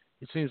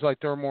 it seems like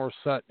they're more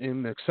set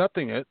in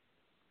accepting it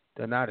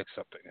than not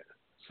accepting it.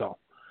 So,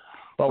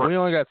 but we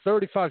only got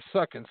 35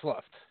 seconds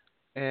left.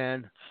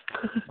 And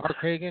Mark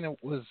Hagan, it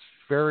was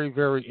very,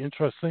 very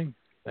interesting.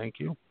 Thank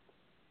you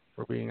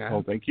for being on.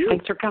 Oh, thank you.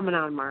 Thanks for coming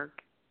on,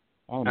 Mark.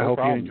 Oh, no I hope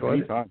problem. you enjoyed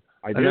Anytime. it.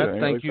 I did. Annette,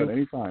 thank you.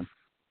 Anytime.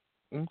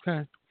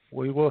 Okay.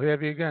 We will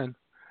have you again.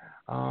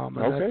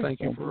 Annette, thank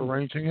you for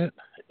arranging it.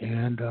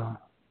 And I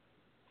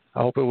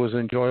hope it was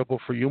enjoyable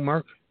for you,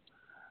 Mark.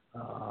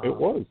 It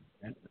was.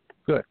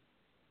 Good.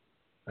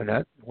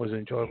 Annette, was it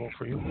enjoyable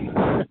for you?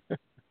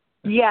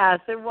 Yes,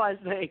 it was.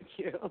 Thank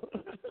you.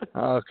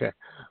 Okay.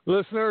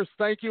 Listeners,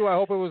 thank you. I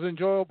hope it was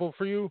enjoyable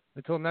for you.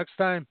 Until next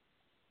time,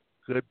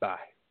 goodbye.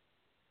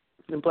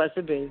 And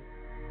blessed be.